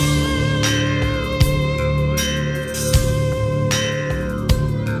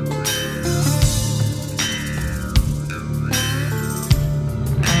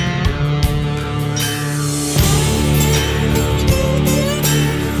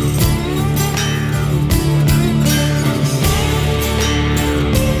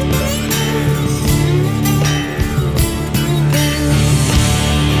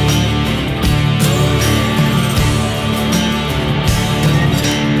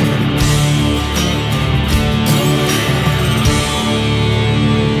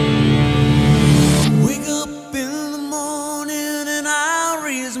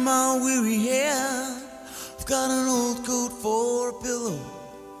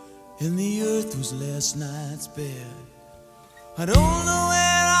 I don't know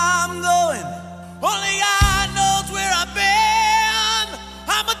where I'm going, only God knows where I've been.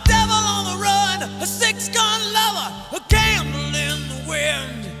 I'm a devil on the run, a six-gun lover, a candle in the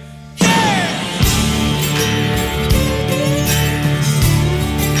wind.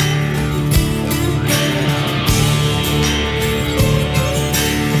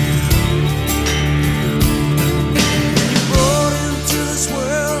 Brought into this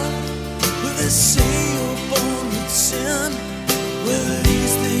world with this sail born with sin. Well, at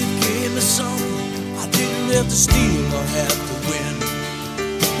least they gave me something I didn't have to steal or have to win.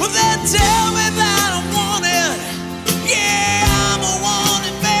 Well, they tell me that I'm wanted. Yeah, I'm a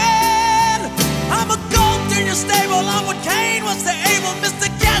wanted man. I'm a goat in your stable. I'm what Cain was to Abel. Mr.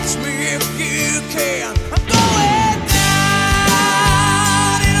 Catch me if you can. I'm going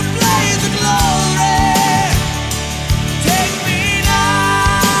down in a blaze of glory. Take me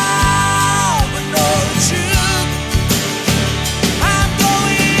now, but no truth.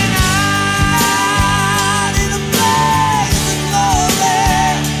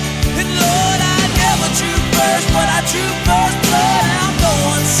 But I drew first blood, I'm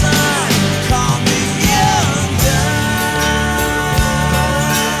going son. Call me young gun.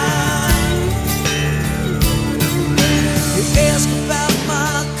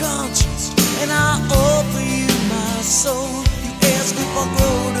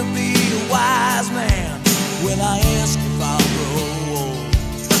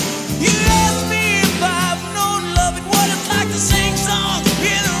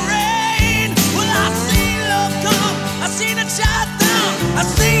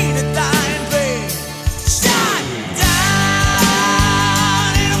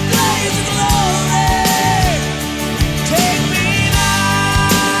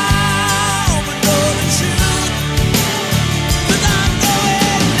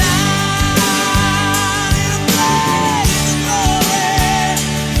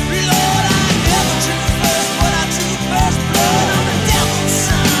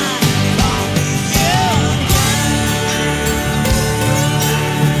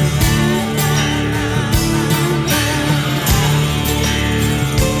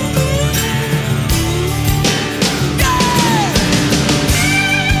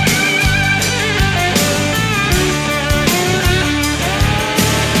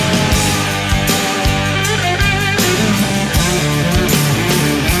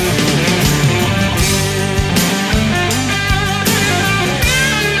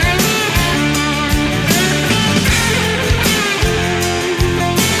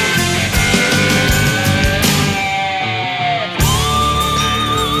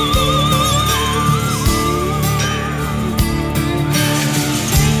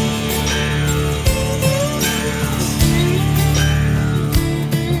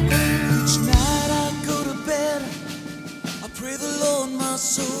 sold my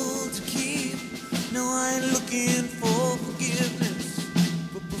soul to keep. No, I ain't looking for forgiveness,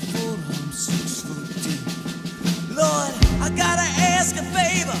 but before I'm 6 foot deep. Lord, I gotta ask a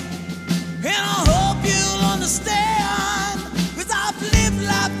favor, and I hope you'll understand, 'cause I've lived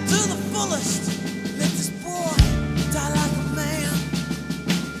life to the fullest.